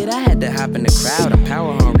jam I did, I had to hop in the crowd. I'm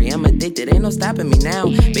power hungry, I'm addicted, ain't no stopping me now.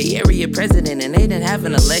 Bay Area president and they didn't have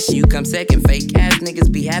an election. You come second, fake ass niggas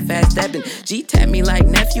be half-ass stepping. G tapped me like,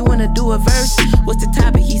 nephew, wanna do a verse? What's the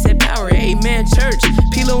topic? He said power, amen, church.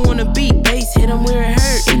 Pilo wanna beat, bass, hit him where it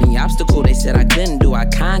hurt. Any obstacle they said I couldn't do, I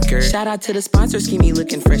conquered. Shout out to the sponsors, keep me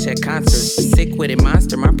looking fresh at concerts. Sick with it,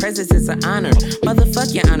 monster, my presence is an honor.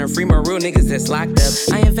 Motherfuck your honor, free my real niggas that's locked up.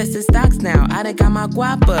 I invest in stocks now, I done got my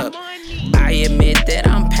guap up. I admit that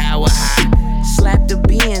I'm power high. Slap the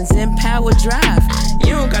beans and power drive.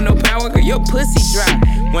 You don't got no power, cause your pussy dry.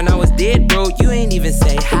 When I was dead, bro, you ain't even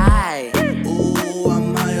say hi. Ooh,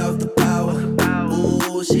 I'm high off the power.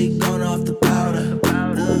 Ooh, she gone off the powder.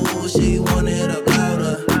 Ooh, she want it up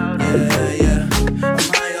louder. Yeah, yeah. I'm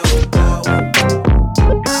high off the power.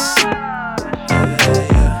 Yeah,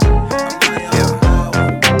 yeah. I'm high off the power.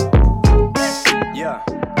 Yeah.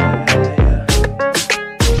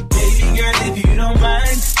 Baby girl, if you don't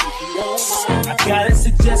mind, I got a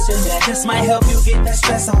suggestion that this might help you get that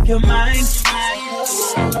stress off your mind.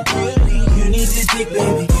 You need this dick,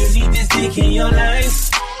 baby. You need this dick in your life.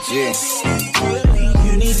 Yeah.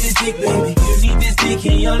 You need this dick, baby. You need this dick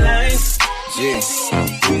in your life. Yeah.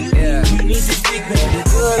 You need this dick, baby.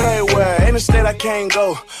 Good everywhere, ain't a state I can't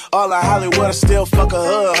go. All of Hollywood, I still fuck a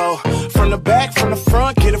hood hoe. From the back, from the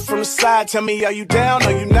front, get it from the side. Tell me, are you down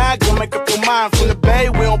or you not? Gonna make up your mind. From the bay,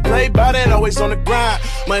 we don't play about it, always on the grind.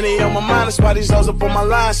 Money on my mind, that's why these hoes up on my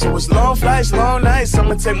line. So it's long flights, long nights,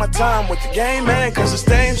 I'ma take my time with the game, man, cause it's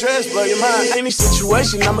dangerous, blow your mind. Any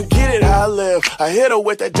situation, I'ma get it how I live. I hit her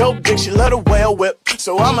with that dope dick, she love the whale whip.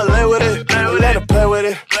 So I'ma lay with it, let her play with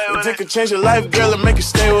it. The dick can change your life, girl, and make you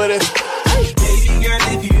stay with it. Baby girl,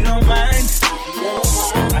 if you don't mind,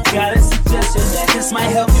 I got a suggestion that this might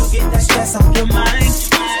help you get that stress off your mind.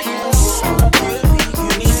 You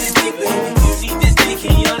need this dick, baby. You need this dick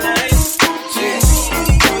in your life.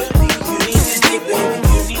 You need this dick, baby.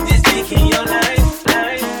 You need this dick in your life.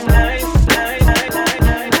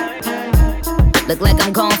 Look like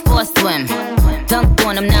I'm going for a swim. Dunked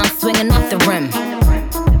on him, now I'm swinging off the rim.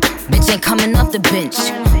 Bitch ain't coming off the bench,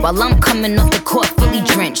 while I'm coming off the court fully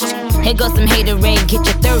drenched. Here goes some haterade, get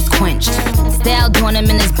your thirst quenched. Style doing him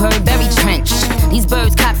in this Burberry trench. These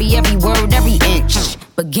birds copy every word, every inch.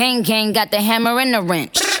 But gang got the hammer and the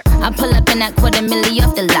wrench. I pull up in that $250,000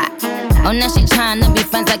 off the lot. Oh, now she tryna be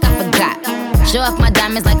friends like I forgot. Show off my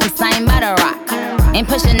diamonds like I'm signed by the rock. Ain't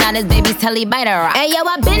pushing out his baby's telly by the rock. Hey yo,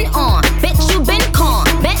 I been on, bitch you been con.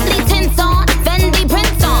 Bentley tints on, Fendi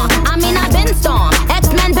prints on. I mean I been storm,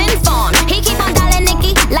 X-Men been formed. He keep on dialing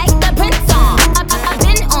Nicki like the Prince on. I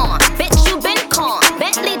been on, bitch you been con.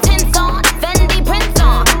 Bentley tints on, Fendi prints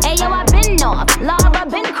on. Hey yo, I been off, Laura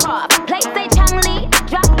been cropped. Play say Chang Lee,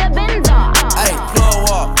 drop the Benz off. Hey, plug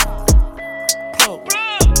walk.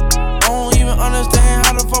 I don't even understand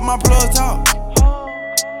how the fuck my plug talk.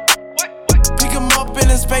 Pick him up in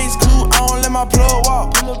a space coupe, I don't let my plug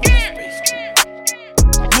walk.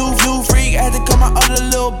 New freak, I had to cut my other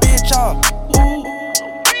little bitch off. Ooh.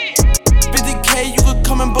 50K, you could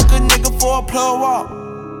come and book a nigga for a plug walk.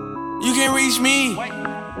 You can reach me,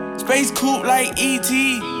 space coupe like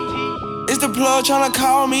E.T. It's the plug tryna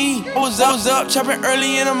call me. I was up chopping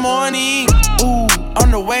early in the morning. Ooh,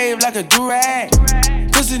 on the wave like a durag.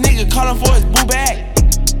 Pussy nigga calling for his boo bag.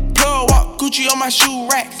 Plug walk, Gucci on my shoe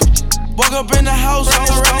rack. Woke up in the house, I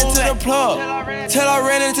done ran into the plug. Till I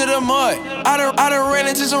ran into the mud. I done ran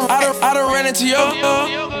into some. I done ran into your.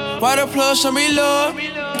 Why the plug show me love?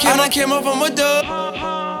 I done came up from a dub.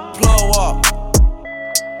 Plug walk.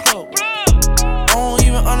 I don't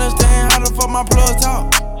even understand how the fuck my plug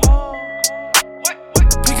talk.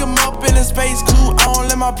 Pick him up in a space coupe, I don't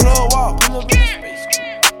let my plug walk.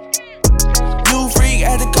 New freak, I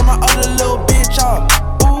had to cut my other little bitch off.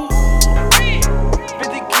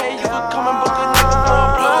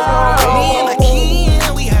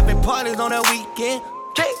 On a weekend,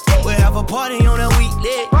 we have a party on a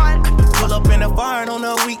weekday. Pull up in the barn on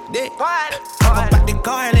a weekday. Hop up out the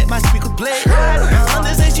car and let my speaker play. My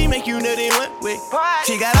understand she make you nutty one way.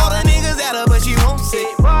 She got all the niggas at her, but she won't say.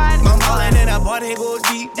 I'm ballin' party go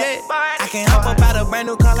deep, yeah. I can't hop up out a brand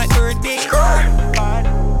new car like Earth Dick. Party.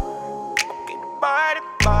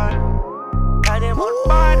 I didn't want to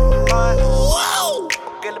party. Whoa!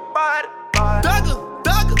 Get the party. Dugger,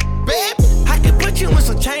 baby. I can put you in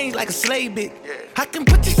some chains like a slave bitch. I can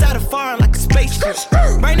put you inside a foreign like a spaceship.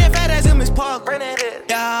 Bring that fat ass in Miss Park.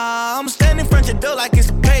 Yeah, I'm standing in front of your door like it's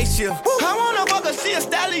a spaceship. I wanna fuck her, see a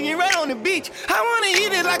stallion right on the beach. I wanna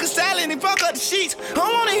eat it like a salad and fuck up the sheets. I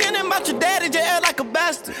wanna hear them about your daddy, just act like a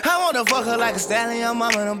bastard. I wanna fuck her like a stallion, I'm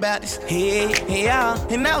mama, I'm Baptist. Yeah.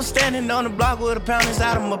 And I was standing on the block with a pound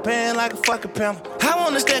inside of my pants like a fucking pimp. I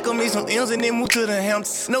wanna stack on me some M's and then move to the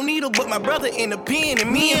Hamptons. No needle but my brother in the pen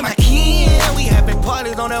and me and my kin. We having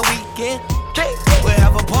parties on that weekend. We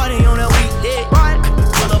have a party on that weekday.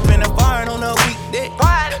 Pull up in the barn on that weekday.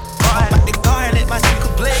 Pop out the car and let my chick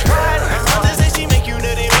play. My mother say she make you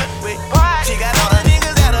nutty one way. She got all the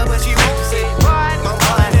niggas at her, but she won't say. My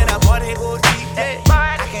mind in a party go deep.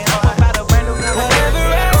 I can't help about a brand new car. Whatever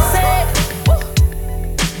I say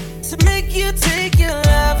to make you take your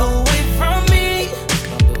love away from me,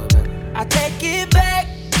 I take it back.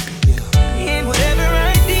 And whatever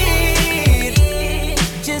I did,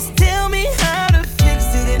 just tell me how to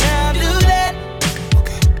fix it and I'll do that.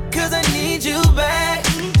 Cause I need you back.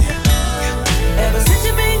 Ever since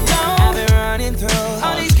you been gone, I've been running through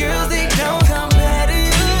all these girls, they don't compare to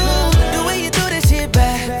you. The way you do this shit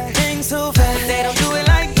back, things so fast, they don't do it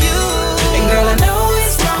like you. And girl, I know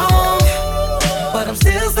it's wrong, but I'm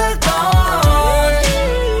still stuck on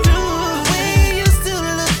the way you used to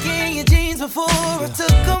look in your jeans before I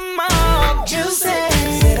took them off. You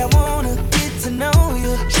said I wanna get to know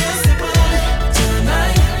you. Just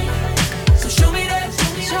tonight. So show me that.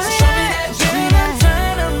 Girl, I'm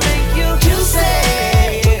trying to make you juicy.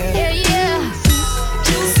 Yeah.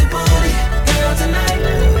 Juicy booty, girl, tonight.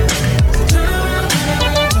 So turn around.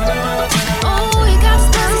 Oh, you got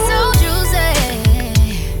stuff so juicy.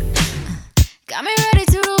 Got me ready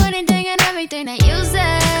to do anything and everything that you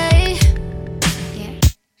say. Yeah.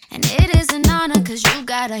 And it is an honor cause you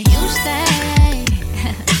got a huge thing.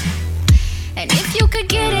 And if you could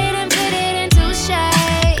get it and fit it into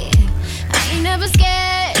shape, I ain't never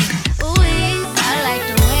scared. Ooh, I like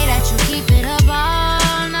the way that you keep it up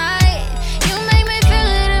all night. You make me feel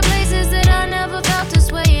it in places that I never felt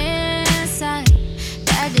this way inside.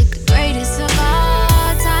 That dick the greatest of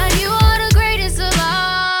all time. You are the greatest of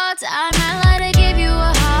all time. I like to give you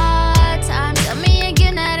a hard time. Tell me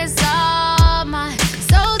again that it's all mine.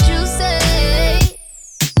 So juicy.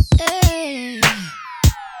 Hey.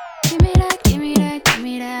 Give me that.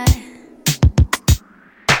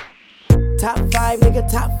 Top 5, nigga,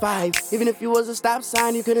 top 5. Even if you was a stop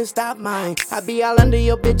sign, you couldn't stop mine. I'd be all under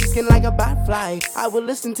your bitch's skin like a botfly. I would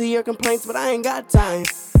listen to your complaints, but I ain't got time.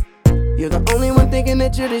 You're the only one thinking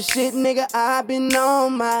that you're the shit, nigga. I've been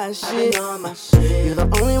on my shit. You're the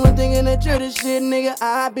only one thinking that you're the shit, nigga.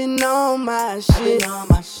 I've been on my shit.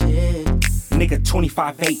 Nigga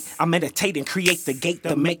 25-8, I meditate and create the gate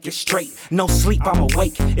to make it straight. No sleep, I'm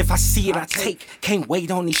awake. If I see it, I take. Can't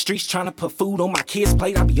wait on these streets trying to put food on my kids'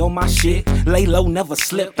 plate. I be on my shit. Lay low, never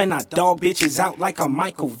slip, and I dog bitches out like a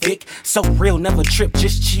Michael Vick. So real, never trip,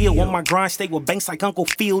 just chill. On my grind, stay with banks like Uncle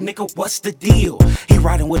Phil. Nigga, what's the deal? He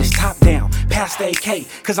riding with his top down, past the AK.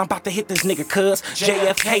 Cause I'm about to hit this nigga, cuz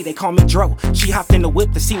JFK, they call me Dro. She hopped in the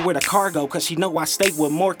whip to see where the car go. Cause she know I stay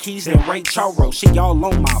with more keys than Ray Charles. She all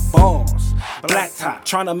on my balls. Black top,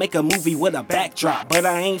 tryna make a movie with a backdrop. But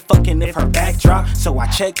I ain't fucking if her backdrop. So I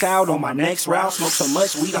checked out on my next route. Smoke so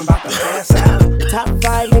much weed, I'm about to pass out. Top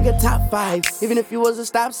 5, nigga, top 5. Even if you was a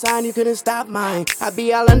stop sign, you couldn't stop mine. I'd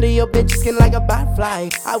be all under your bitch's skin like a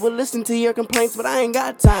botfly. I would listen to your complaints, but I ain't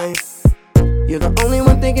got time. You're the only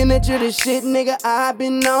one thinking that you're the shit, nigga. I've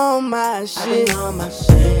been on my shit.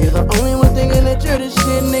 You're the only one thinking that you're the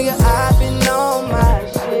shit, nigga. I've been on my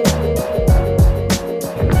shit.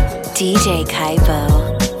 DJ Caipo.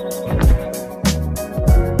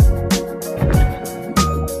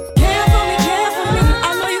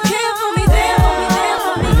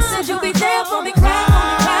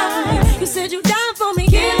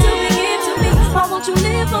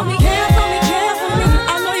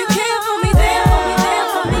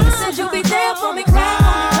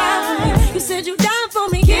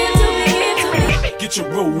 Get your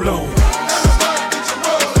roll on.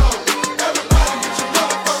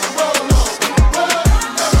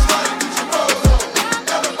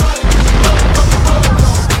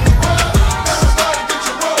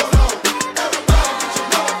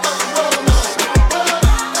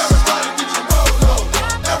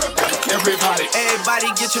 Everybody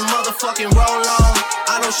get your motherfucking roll on.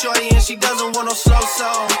 I know shorty and she doesn't want no slow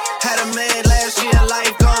song. Had a man last year,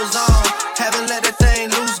 life goes on. Haven't let that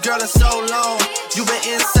thing loose, girl, in so long. You been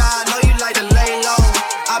inside, know you like to lay low.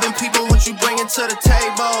 I've been peeping what you bringing to the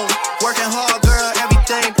table. Working hard, girl,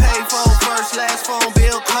 everything paid for. First, last phone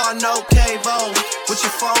bill, car, no cable. With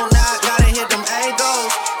your phone out, gotta hit them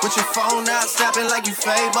angles. With your phone out, snapping like you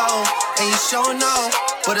Fable. And you showing off,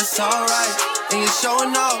 but it's alright. And you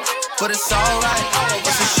showing off, but it's alright.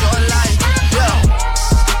 It's a short life, yeah.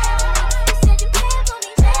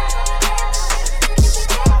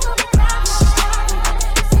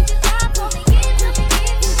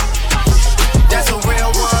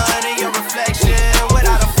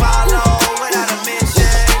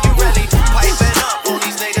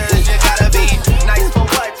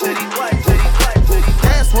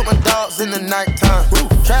 In the nighttime,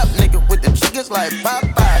 trap nigga with the chickens like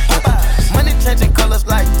Popeye. Money changing colors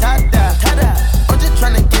like tie-dye. I'm just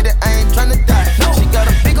tryna get it, I ain't tryna die. She got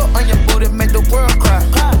a big ol' on your booty, make the world cry.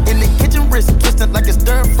 In the kitchen, wrist twisted like it's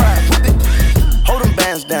stir fry. Hold them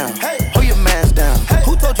bands down, hold your mans down.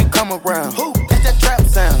 Who told you come around? It's that trap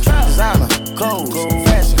sound. Designer, clothes,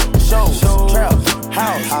 fashion, shows, trap,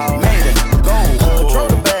 house, made it, gold. Control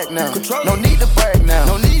the bag now, no need to brag now.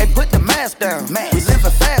 Hey, put the mask down, we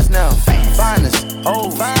living fast now. Finest,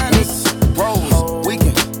 old, finest, rose, we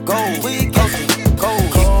can go, coastin',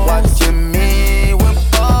 keep watching me whip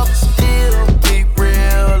up, still keep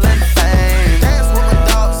real and fame. Dance with my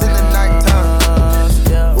dogs in the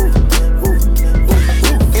nighttime.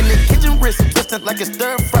 In the kitchen, wrist twisted like it's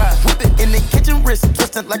stir fry. Whip it in the kitchen, wrist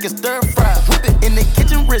twisted like it's stir fry. Whip it in the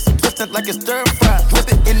kitchen, wrist twisted like it's stir fry. Whip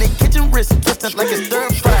it in the kitchen, wrist twisted like it's stir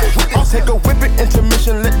fry. I'll take a whip it,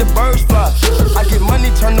 intermission, let the birds fly. I get money,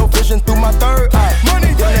 turn no vision through my third eye.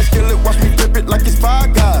 Money, yeah, that skillet, watch me flip it like it's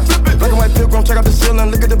Five Guys. Black and white pilgrim, check out the ceiling,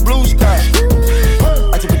 look at the blue sky.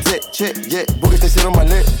 I took a check, yeah, boogers they sit on my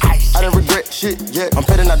neck. I didn't regret shit, yeah, I'm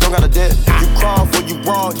petting, I don't got a debt. You crawl for you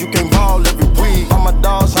raw, you can't ball every week. All my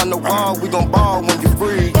dogs on the wall, we gon' ball when you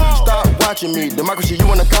free. Stop watching me, democracy, you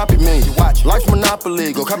wanna copy me. Life's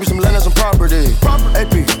monopoly, go copy some land and some property.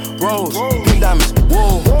 AP, rose, pink diamonds,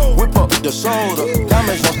 wool. Whip up the soda,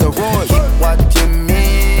 diamonds on steroids. Keep watching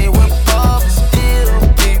me whip up, still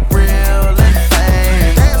keep real and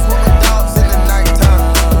fame. Dance with my dogs in the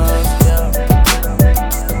nighttime.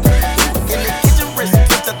 In the kitchen, wrist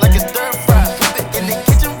twisted like it's stir fry. Whip it in the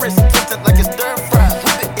kitchen, wrist twisted like it's stir fry.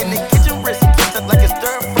 Whip it in the kitchen, wrist twisted like it's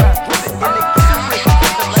stir fry. Whip it in the kitchen, wrist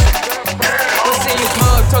twisted like it's stir fry. We'll see you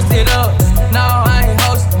mug, toast it up. No, I ain't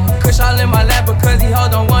hosting. Kush all in my lap because he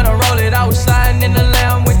hold don't wanna roll it. I was sliding in the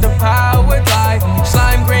lamb with the power glide.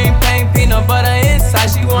 Slime green paint, peanut butter inside.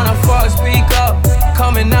 She wanna fuck, speak up,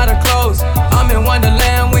 coming out of clothes. I'm in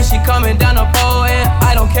Wonderland when she coming down the pole. And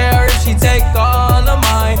I don't care if she take all of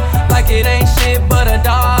mine. Like it ain't shit but a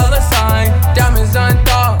dollar sign. Diamonds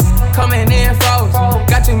unthought, coming in froze.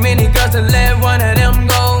 Got too many girls to let one of them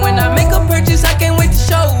go. When I make a purchase, I can't wait to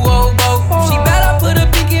show. She bet I put a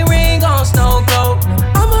pinky ring on snow globe.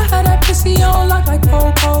 I'ma have that pussy on lock like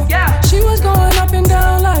Popo. Yeah. She was going up and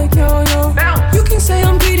down like yo-yo. You can say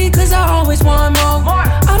I'm greedy cause I always want more.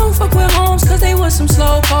 I don't fuck with homes cause they was some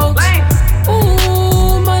slow folks.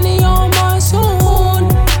 Ooh, money on my soul.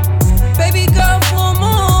 Baby girl, full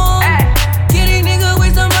moon. Get a nigga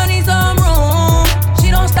with some money, some room.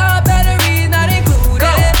 She don't stop, batteries not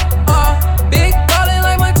included. Big ballin'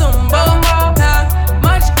 like my Tumbo.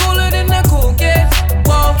 Much cooler than the cool kids.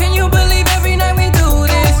 Whoa, can you believe every night we do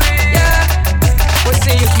this? Yeah. We'll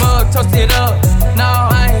see you smug, toast it up. No,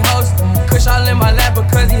 I ain't hosting. Kush all in my lap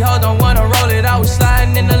because he hold don't wanna roll it. I was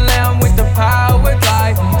sliding in the lamb with the power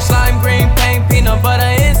glide. Slime green paint, peanut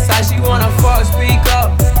butter inside. She wanna fuck, speak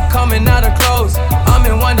up, coming out of clothes. I'm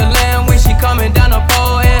in Wonderland when she coming down the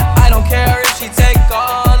pole. And I don't care if she take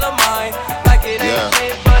all of mine. Like it ain't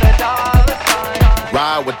shit but a dollar sign.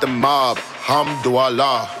 Ride with the mob,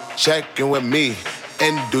 hamdulillah. Check in with me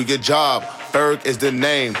and do your job. Berg is the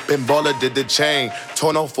name, Ben Baller did the chain.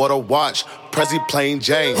 Tono for the watch, Prezi plain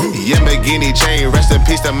Jane. Yamagini chain, rest in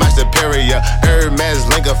peace to my superior. Hermes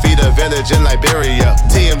Linka feed a village in Liberia.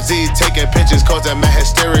 TMZ taking pictures causing my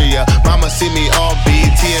hysteria. Mama see me on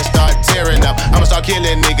BT and start tearing up. I'ma start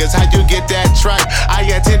killing niggas, how you get that tripe? I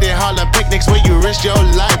attended Harlem picnics where you risk your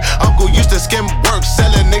life. Uncle used to skim work,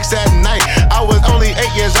 selling nicks at night. I was only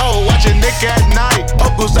 8 years old, watching Nick at night.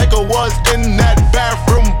 Uncle Psycho was in that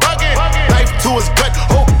bathroom bucket. Knife to his gut,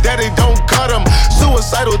 hope that they don't cut him.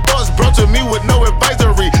 Suicidal thoughts brought to me with no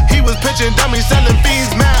advisory. He was pitching dummies, selling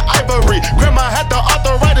fiends, mad ivory. Grandma had the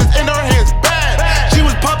arthritis in her hands, bad. She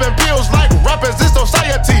was popping pills like rappers in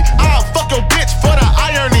society. I'll fuck your bitch for the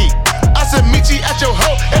irony. I said meet you at your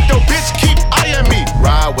hoe if the bitch keep eyeing me.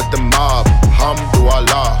 Ride with the mob,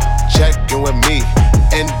 Alhamdulillah. Check in with me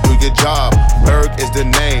and do your job. Berg is the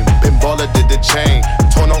name, Ben Baller did the chain.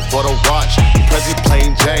 Torn on for the watch, Prezi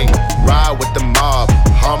plain Jane. Ride with the mob,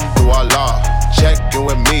 Alhamdulillah. Check in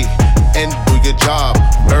with me and do your job.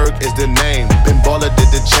 Berg is the name, Ben Baller did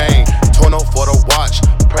the chain. Torn on for the watch,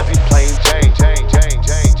 Prezi plain Jane.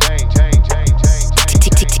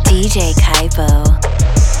 DJ Caipo.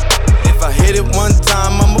 If I hit it one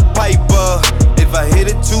time, I'm a piper. If I hit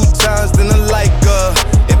it 2 times, then I like her.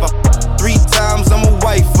 If I 3 times, I'm a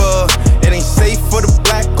wifer. It ain't safe for the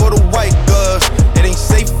black or the white girls. It ain't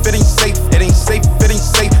safe, it ain't safe, it ain't safe, it ain't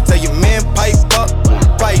safe. Tell your man pipe up.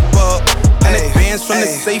 And it bands from the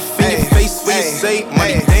safe in your face where you say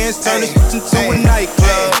money dance, turn this into a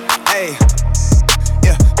nightclub.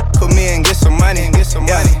 Yeah, put me in, get some money, get some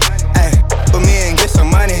money. Put me in, get some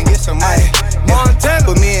money, get some money. Montana,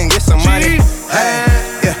 put me in, get some money.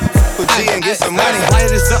 Yeah, put G and get some money. Light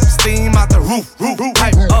this up, steam out the roof.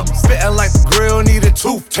 Pipe up, spitting like the grill need a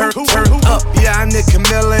tooth. Turn up, yeah, I need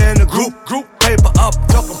Camilla in the group. Paper up,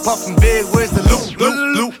 talking puffin' big, where's the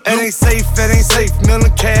loop? It ain't safe,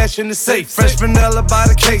 million cash in the safe. Fresh vanilla by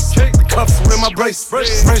the case, the cuffs with my brace.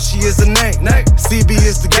 Frenchie is the name, CB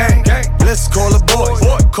is the gang. Let's call a boy,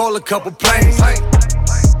 call a couple planes.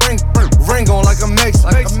 Ring on like a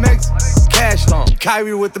Mexican. Cash on,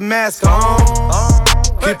 Kyrie with the mask on.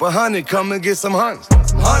 Keep 100, come and get some hundreds.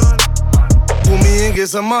 Pull me in, get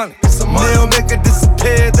some money. They'll make it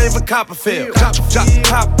disappear, they a Copperfield.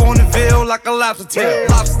 Chop on the veil like a lobster tail.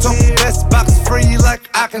 Talk best box free like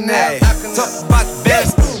I can have. Talk about the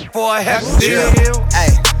best for a half deal. Hey,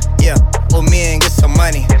 yeah, pull me in, get some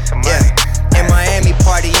money. Yeah, in Miami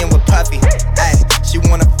partying with Puffy. Hey, she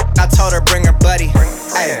wanna I told her bring her buddy.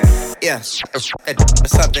 Hey, yeah, or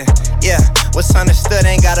something. Yeah, what's understood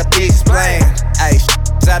ain't gotta be explained. Hey,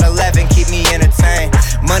 at 11 keep me entertained.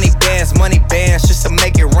 Money bands just to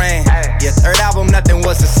make it rain. Yeah, third album nothing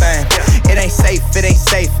was the same. It ain't safe,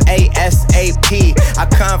 ASAP. I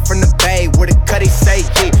come from the Bay where the Cuddy say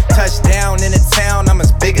G. Touchdown in the town, I'm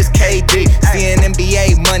as big as KD. Seeing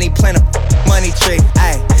NBA money, playing a money tree.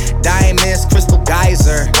 Ay, diamonds, crystal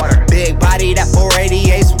geyser. Big body, that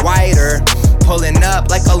 488's wider. Pulling up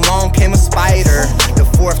like along came a spider. The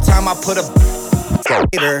 4th time I put a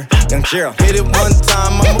Young Gerald. Hit it one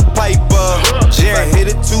time, I'm a piper. If I hit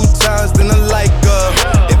it 2 times, then I like her.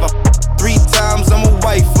 If I 3 times, I'm a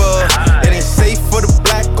wifer. It ain't safe for the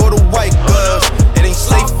black or the white girls. It ain't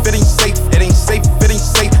safe, it ain't safe, it ain't safe, it ain't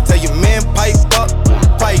safe. Tell your man pipe up.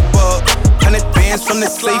 100 bands from the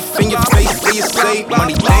safe in your face where you say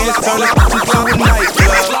money bands turn it into a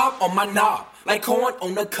nightclub. Slob on my knob, like corn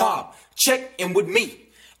on the cob. Check in with me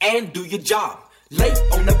and do your job. Lay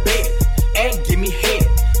on the bed and give me head.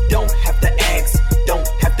 Don't have to ask, don't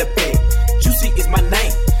have to beg. Juicy is my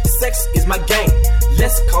name, sex is my game.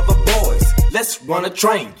 Let's call the boys, let's run a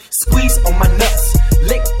train. Squeeze on my nuts,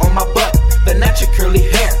 lick on my butt. The natural curly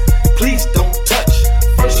hair, please don't touch.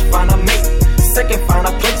 First find a mate, second find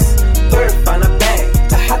a place. Third find a bag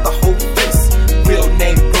to hide the whole face. Real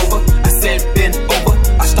name Grover, I said bend over.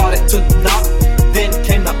 I started to knock, then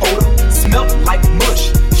came the odor. Smelled like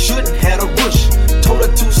mush, shouldn't had a rush. Told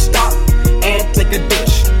her to stop and take a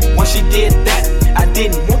douche. Once she did that, I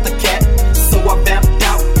didn't want the cat, so I vamped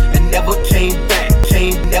out and never came back.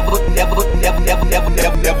 Never.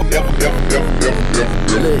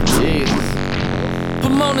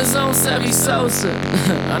 Pomona's on Savvy Sosa.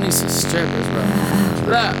 I need some strippers, bro.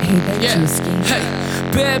 Yeah. Hey,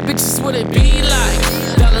 bad bitches, what it be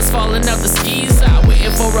like? Dollars falling out the skis out,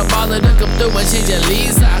 waiting for a baller to come through and change your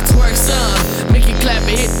leads out. Twerk some, make it clap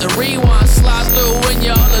and hit the rewind. Slide through when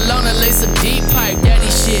you're all alone and lay some deep pipe daddy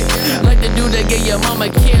shit. Like the dude that gave your mama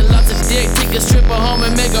kid lots of dick. Take a stripper home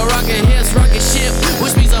and make a rocket hits, rocket ship.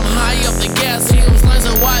 Which means I'm high up the gas fumes. Lines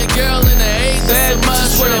a white girl in the eight. Bad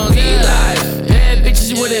bitches, what it be like? Bad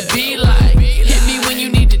bitches, what it be like? Hit me when you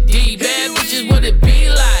need the D. Bad bitches, what it be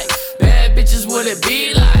like? Bad bitches, what it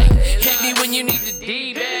be like? Hit me when you need the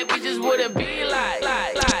D. Bad bitches, what it be like?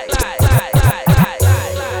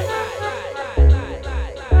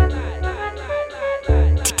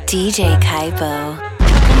 DJ Caipo.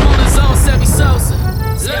 I'm on his own, Savvy Sosa.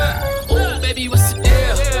 Yeah. Ooh, baby, what's the deal?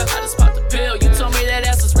 I just popped the pill. You told me that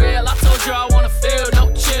ass is real. I told you I wanna feel.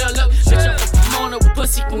 No chill. Look, bitch, I'm a Pomona with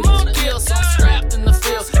pussy can get you killed. So I'm strapped in the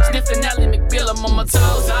field. Sniffing Ally McBeal, I'm on my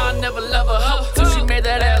toes. I'll never love a hoe till she made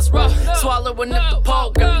that ass rough. Swallow a nipple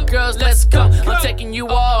poke. Got the girls, let's go. I'm taking you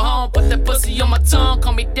all home. Put that pussy on my tongue.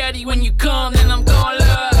 Call me daddy when you come. Then I'm going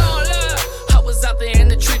love. I was out there in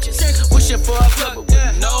the trenches, wishing for a club,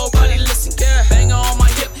 but nobody listen. Banger on my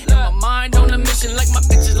hip, and my mind on a mission. Like my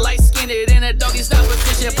bitches light that doggy style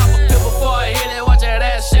position. Pop a pill before I hit it, watch that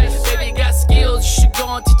ass shake. Baby got skills, you should go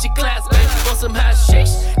and teach your class, baby. Want some hot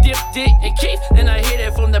shakes, dip, and keep. Then I hit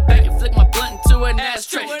it from the back and flick my blunt into an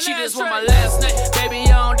ashtray. She just want my last name,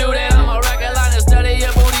 baby, I don't do that. I'm a rocket line and study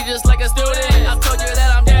your booty just like a student. I told you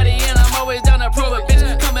that I'm daddy and I'm always down to prove it,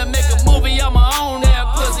 bitch. Come and make a movie on my own,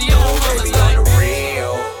 that pussy on baby on the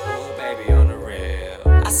real, baby on the real.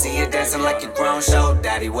 I see you dancing like you're grown, show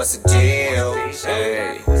daddy, what's the deal?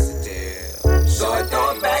 Hey, so I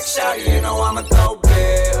throw it back, shawty, you know I'ma throw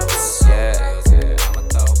bills. Yeah, I'ma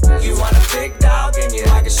throw bills. You want a big dog in you,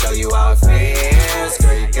 I can show you how it feels.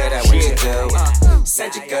 Girl, you good at what you do.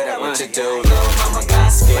 Said you good at what you do, little mama got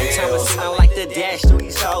skills. I like the dash through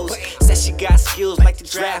these hoes. Said she got skills like the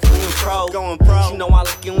draft going pro. She know I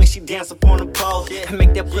like it when she dance up on the pole. And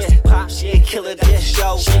make that pussy pop, she a killer this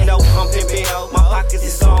show. She know pumping bill, my pockets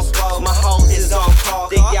is on flow. My hoe is on call,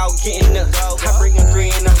 they out getting the I bring them 3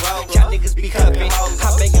 in a row. Y'all niggas be cupping,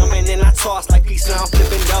 I make them and then I toss like pizza, I'm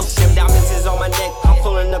flipping dope. Them diamonds is on my neck, I'm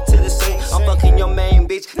pulling up to the scene. I'm fucking your main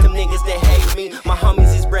bitch, them niggas that hate me. My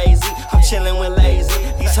homies is brazy, I'm chilling with lazy.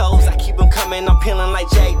 These hoes, I keep them coming, I'm peeling like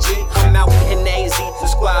JG. I'm out with Hennessy, the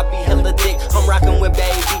squad be hella thick. I'm rocking with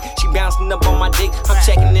baby, she bouncing up on my dick. I'm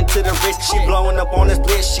checking into the wrist, she blowing up on this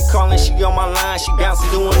bliss. She calling, she on my line, she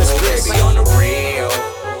bouncing, doing the splits. Baby on the real,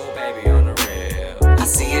 baby on the real. I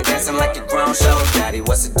see you dancing like you're grown, show daddy,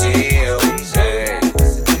 what's the deal? Hey,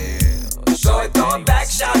 so I throw it back,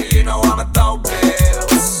 shawty, you know I'ma throw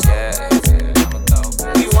bills. Yeah, I'ma throw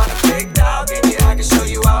bills. You want a big dog in you, I can show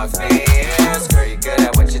you how it feels. Girl, you good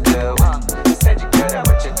at what you do. Said you good at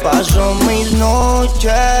what you do. Paso mis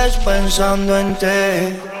noches pensando en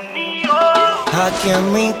ti, aquí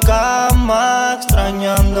en mi cama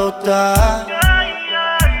extrañándote.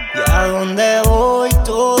 Y a donde voy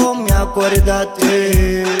todo me acuerda a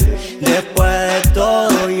ti. Después de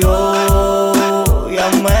todo yo ya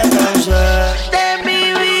me cansé. De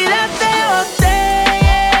mi vida te boté,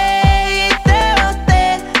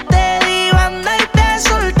 te di banda y te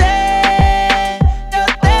solté. Yo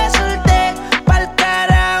te solté, pa'l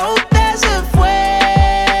carajo usted se fue.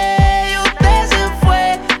 Usted se fue,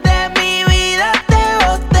 de mi vida te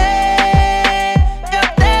boté. Yo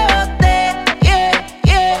te boté,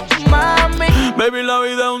 yeah, mami. Baby, la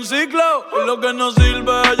vida es un ciclo, y lo que no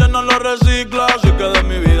sirve ya no lo recicla. Así que de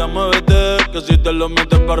mi vida muévete, que si te lo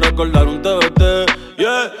metes para recordar un TBT.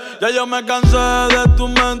 Yeah, ya yo me cansé de tus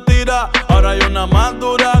mentiras, ahora hay una más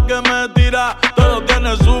dura que me tira. Todo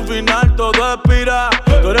tiene su final, todo expira.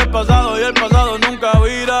 Tú eres pasado y el pasado nunca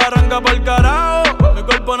vira. Arranca pa'l carajo, mi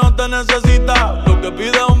cuerpo no te necesita. Lo que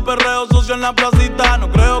pide es un perreo sucio en la placita. No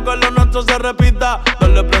creo que lo nuestro se repita.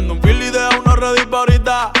 Dale, prende un fil y deja uno ready pa'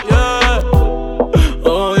 ahorita. Yeah.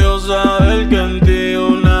 Odio saber que en ti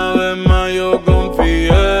una vez más yo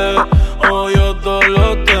confié. Odio todo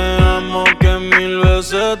lo te amo que 1000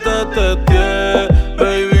 veces te testé.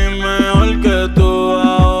 Baby, mejor que tú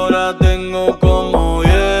ahora tengo como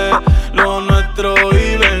 10. Lo nuestro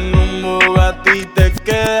vive en un Bugatti, te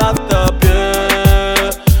quedaste a pie.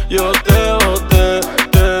 Yo te boté,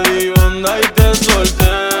 te di banda y te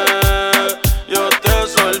solté. Yo te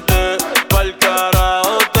solté, pa'l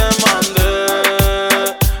carajo te mandé.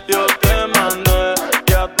 Yo te mandé y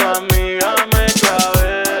a tu amiga me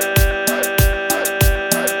clavé.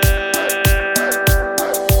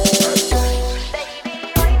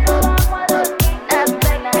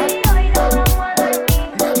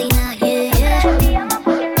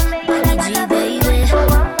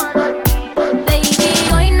 Baby,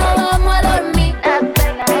 hoy no vamos a dormir.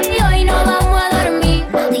 Y hoy no vamos a dormir.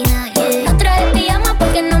 No traje pijama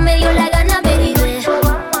porque no me dio la gana, baby.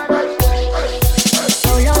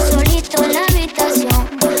 Solo, solito en la habitación.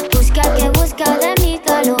 Busca que busca de mi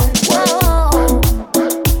calor. Wow.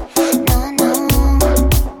 No, no.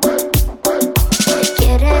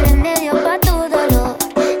 Quiere remedio pa' tu dolor.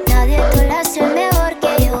 Nadie te lo hace mejor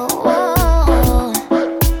que yo.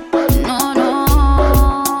 No, no.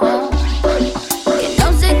 Que no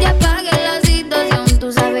se te apague la situación. Tú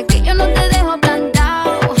sabes que yo no te dejo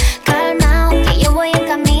plantado. Calmao, que yo voy en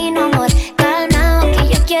camino, amor. Calmao, que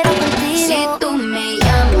yo quiero contigo. Si tú me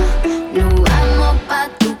llamas, nos vamos pa'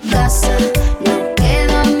 tu casa. Nos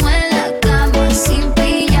quedamos en la cama, sin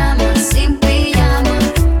pijama, sin pijama.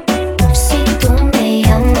 Si tú me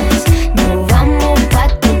llamas, nos vamos pa'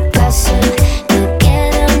 tu casa. Nos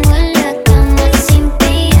quedamos en la cama, sin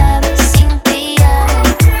pijama, sin pijama.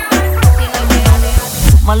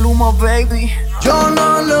 Maluma, baby. Yo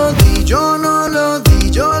no lo di, yo no lo di,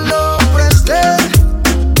 yo lo presté.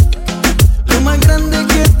 Lo más grande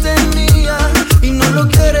que tenía y no lo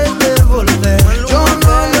quieres devolver. Yo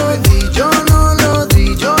no lo di, yo no lo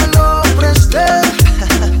di, yo lo presté.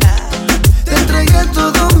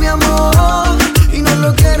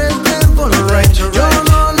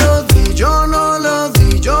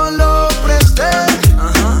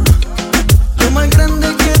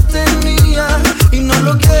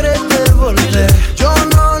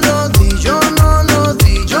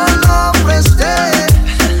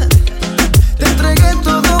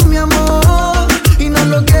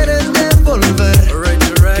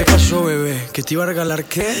 ¿Te iba a regalar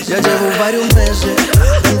qué? Ya llevo varios meses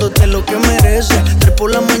dándote lo que mereces. 3 por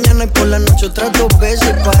la mañana y por la noche otras 2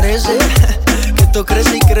 veces. Parece que esto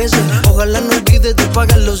crece y crece. Ojalá no olvides de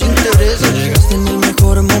pagar los intereses. Llegaste en el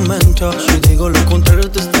mejor momento. Si digo lo contrario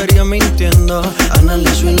te estaría mintiendo.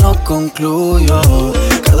 Analizo y lo concluyo.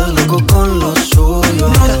 Cada loco con lo suyo.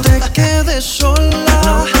 No te quedes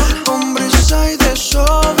sola, hombres hay de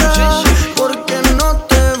sobra. Porque no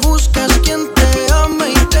te buscas quien te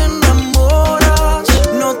ame y te enamoras.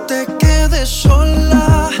 No te quedes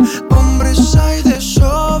sola, hombres hay de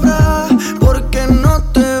sobra. Porque no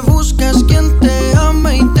te buscas quien te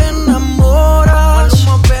ame y te enamoras.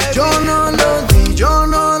 Yo no lo di, yo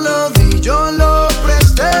no lo di, yo lo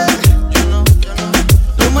presté.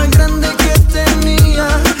 Lo más grande que tenía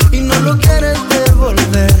y no lo quieres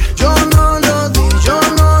devolver. Yo no lo di, yo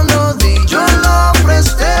no lo di, yo lo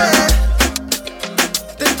presté.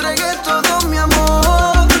 Te entregué todo mi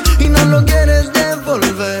amor y no lo quieres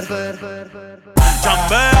devolver.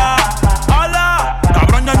 Chambea, ala,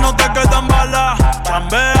 cabrón ya no te quedan balas.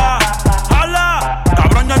 Chambea, ala,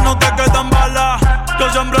 cabrón ya no te quedan balas. Yo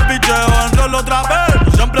siempre picheo, enrolo otra vez.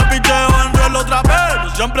 Yo siempre picheo, enrolo otra vez. Yo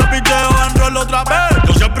siempre picheo, enrolo otra vez.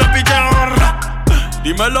 Yo siempre picheo.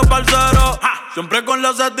 Dímelo, parcero. Siempre con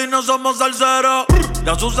la seta y no somos salseros.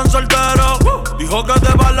 Ya Susan soltero. Dijo que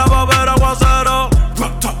te va a ver aguacero.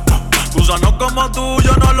 Gusanos como tú,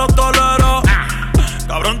 yo no los tolero.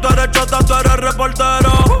 Cabrón, tú eres chota, tú eres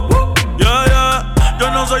reportero. Yeah, yeah. Yo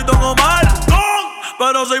no soy Don Omar,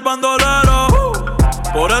 pero soy bandolero.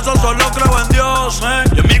 Por eso solo creo en Dios,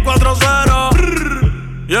 y en mi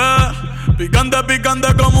 4-0. Yeah, picante,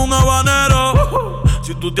 picante como un habanero.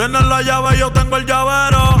 Si tú tienes la llave, yo tengo el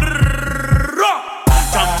llavero.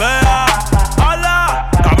 Chambea, ala,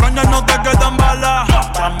 cabrón, ya no te quedan balas.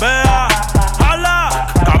 Chambea, ala,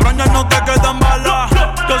 cabrón, ya no te quedan balas.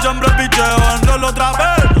 Yo siempre picheo, enrolo otra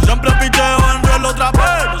vez. Yo siempre picheo, enrolo otra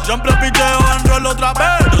vez. Yo siempre picheo, enrolo otra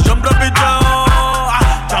vez. Yo siempre picheo,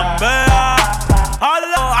 chambea,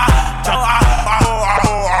 ala.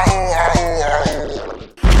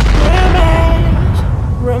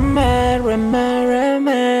 Remix.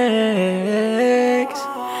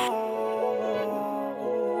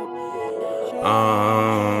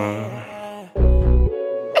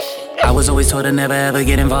 I was always told to never ever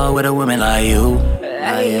get involved with a woman like you.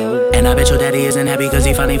 And I bet your daddy isn't happy cause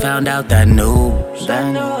he finally found out that news.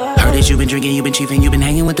 Heard that you been drinking, you been chiefing, you been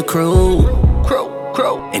hanging with the crew.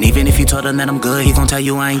 And even if you told him that I'm good, he gon' tell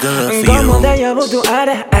you I ain't good for ¿Cómo you. te llevo tú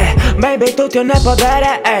eres? Baby, tú tienes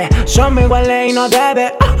poderes. Somos iguales y no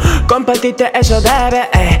debes compartirte, eso debe.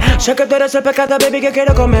 Sé que tú eres el pecado, baby, que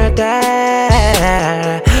quiero cometer.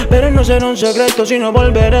 Pero no será un secreto si no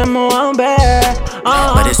volveremos a ver.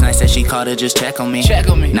 But it's nice that she called to just check on me.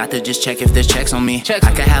 Not to just check if there's checks on me.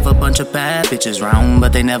 I could have a bunch of bad bitches round,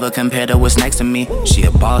 but they never compare to what's next to me. She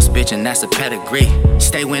a boss bitch and that's a pedigree.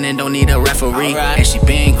 Stay winning, don't need a referee. And she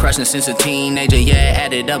been crushing since a teenager. Yeah,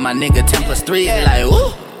 added up my nigga 10+3. Like,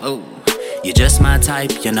 ooh, ooh. You're just my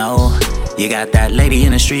type, you know. You got that lady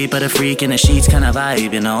in the street, but a freak in the sheets kind of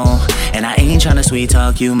vibe, you know. And I ain't tryna sweet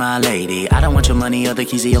talk you, my lady. I don't want your money or the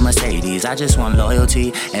keys of your Mercedes. I just want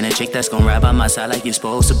loyalty and a chick that's gon' ride by my side like you're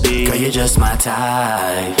supposed to be. Girl, you're just my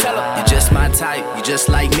type. You're just my type. You just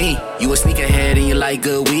like me. You a sneakerhead and you like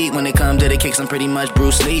good weed. When it comes to the kicks, I'm pretty much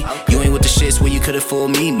Bruce Lee. You ain't with the shits where you could've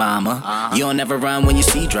fooled me, mama. You don't never run when you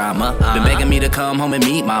see drama. Been begging me to come home and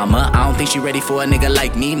meet mama. I don't think she ready for a nigga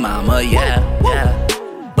like me, mama. Yeah, yeah.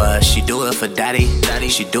 But she do it for daddy.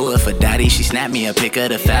 She do it for daddy. She snap me a pic of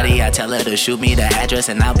the fatty. I tell her to shoot me the address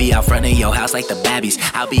and I'll be out front of your house like the babbies.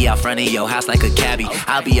 I'll be out front of your house like a cabbie.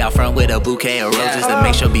 I'll be out front with a bouquet of roses to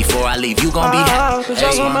make sure before I leave you gon' be happy.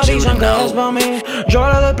 Just want you to know. Yo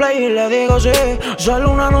le doy play y le digo sí. Solo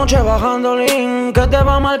una noche bajando link. Que te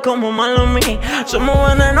va mal como mal a mí. Somos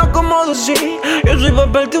venenos como decir. Yo soy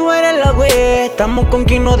papel, tú eres la güey. Estamos con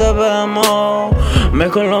quien no debemos.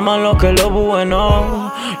 Mejor lo malo que lo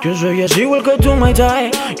bueno. Yo soy así igual que tú, my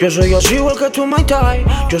type. Yo soy así igual que tú, my type.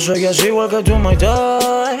 Yo soy así igual que tú, my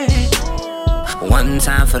type. One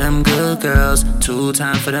time for them good girls, 2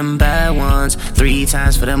 times for them bad ones, 3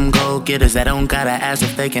 times for them go-getters that don't gotta ask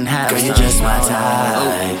if they can have. Girl, you're just my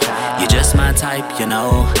type. You're just my type, you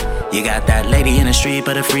know. You got that lady in the street,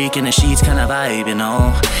 but a freak in the sheets kind of vibe, you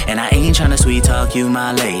know. And I ain't tryna sweet talk you,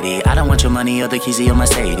 my lady. I don't want your money or the keys of your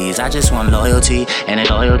Mercedes. I just want loyalty, and a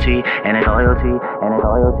loyalty, and a loyalty, and a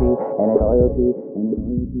loyalty, and a loyalty, and a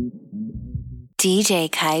loyalty. DJ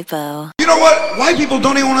Caipo. You know what? White people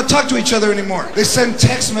don't even want to talk to each other anymore. They send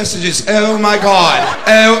text messages. Oh my God.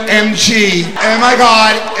 OMG. Oh my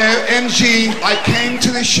God. OMG. I came to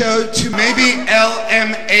the show to maybe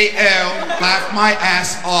LMAO. Laugh my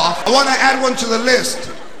ass off. I want to add one to the list.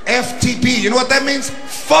 FTP. You know what that means?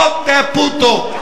 Fuck that puto.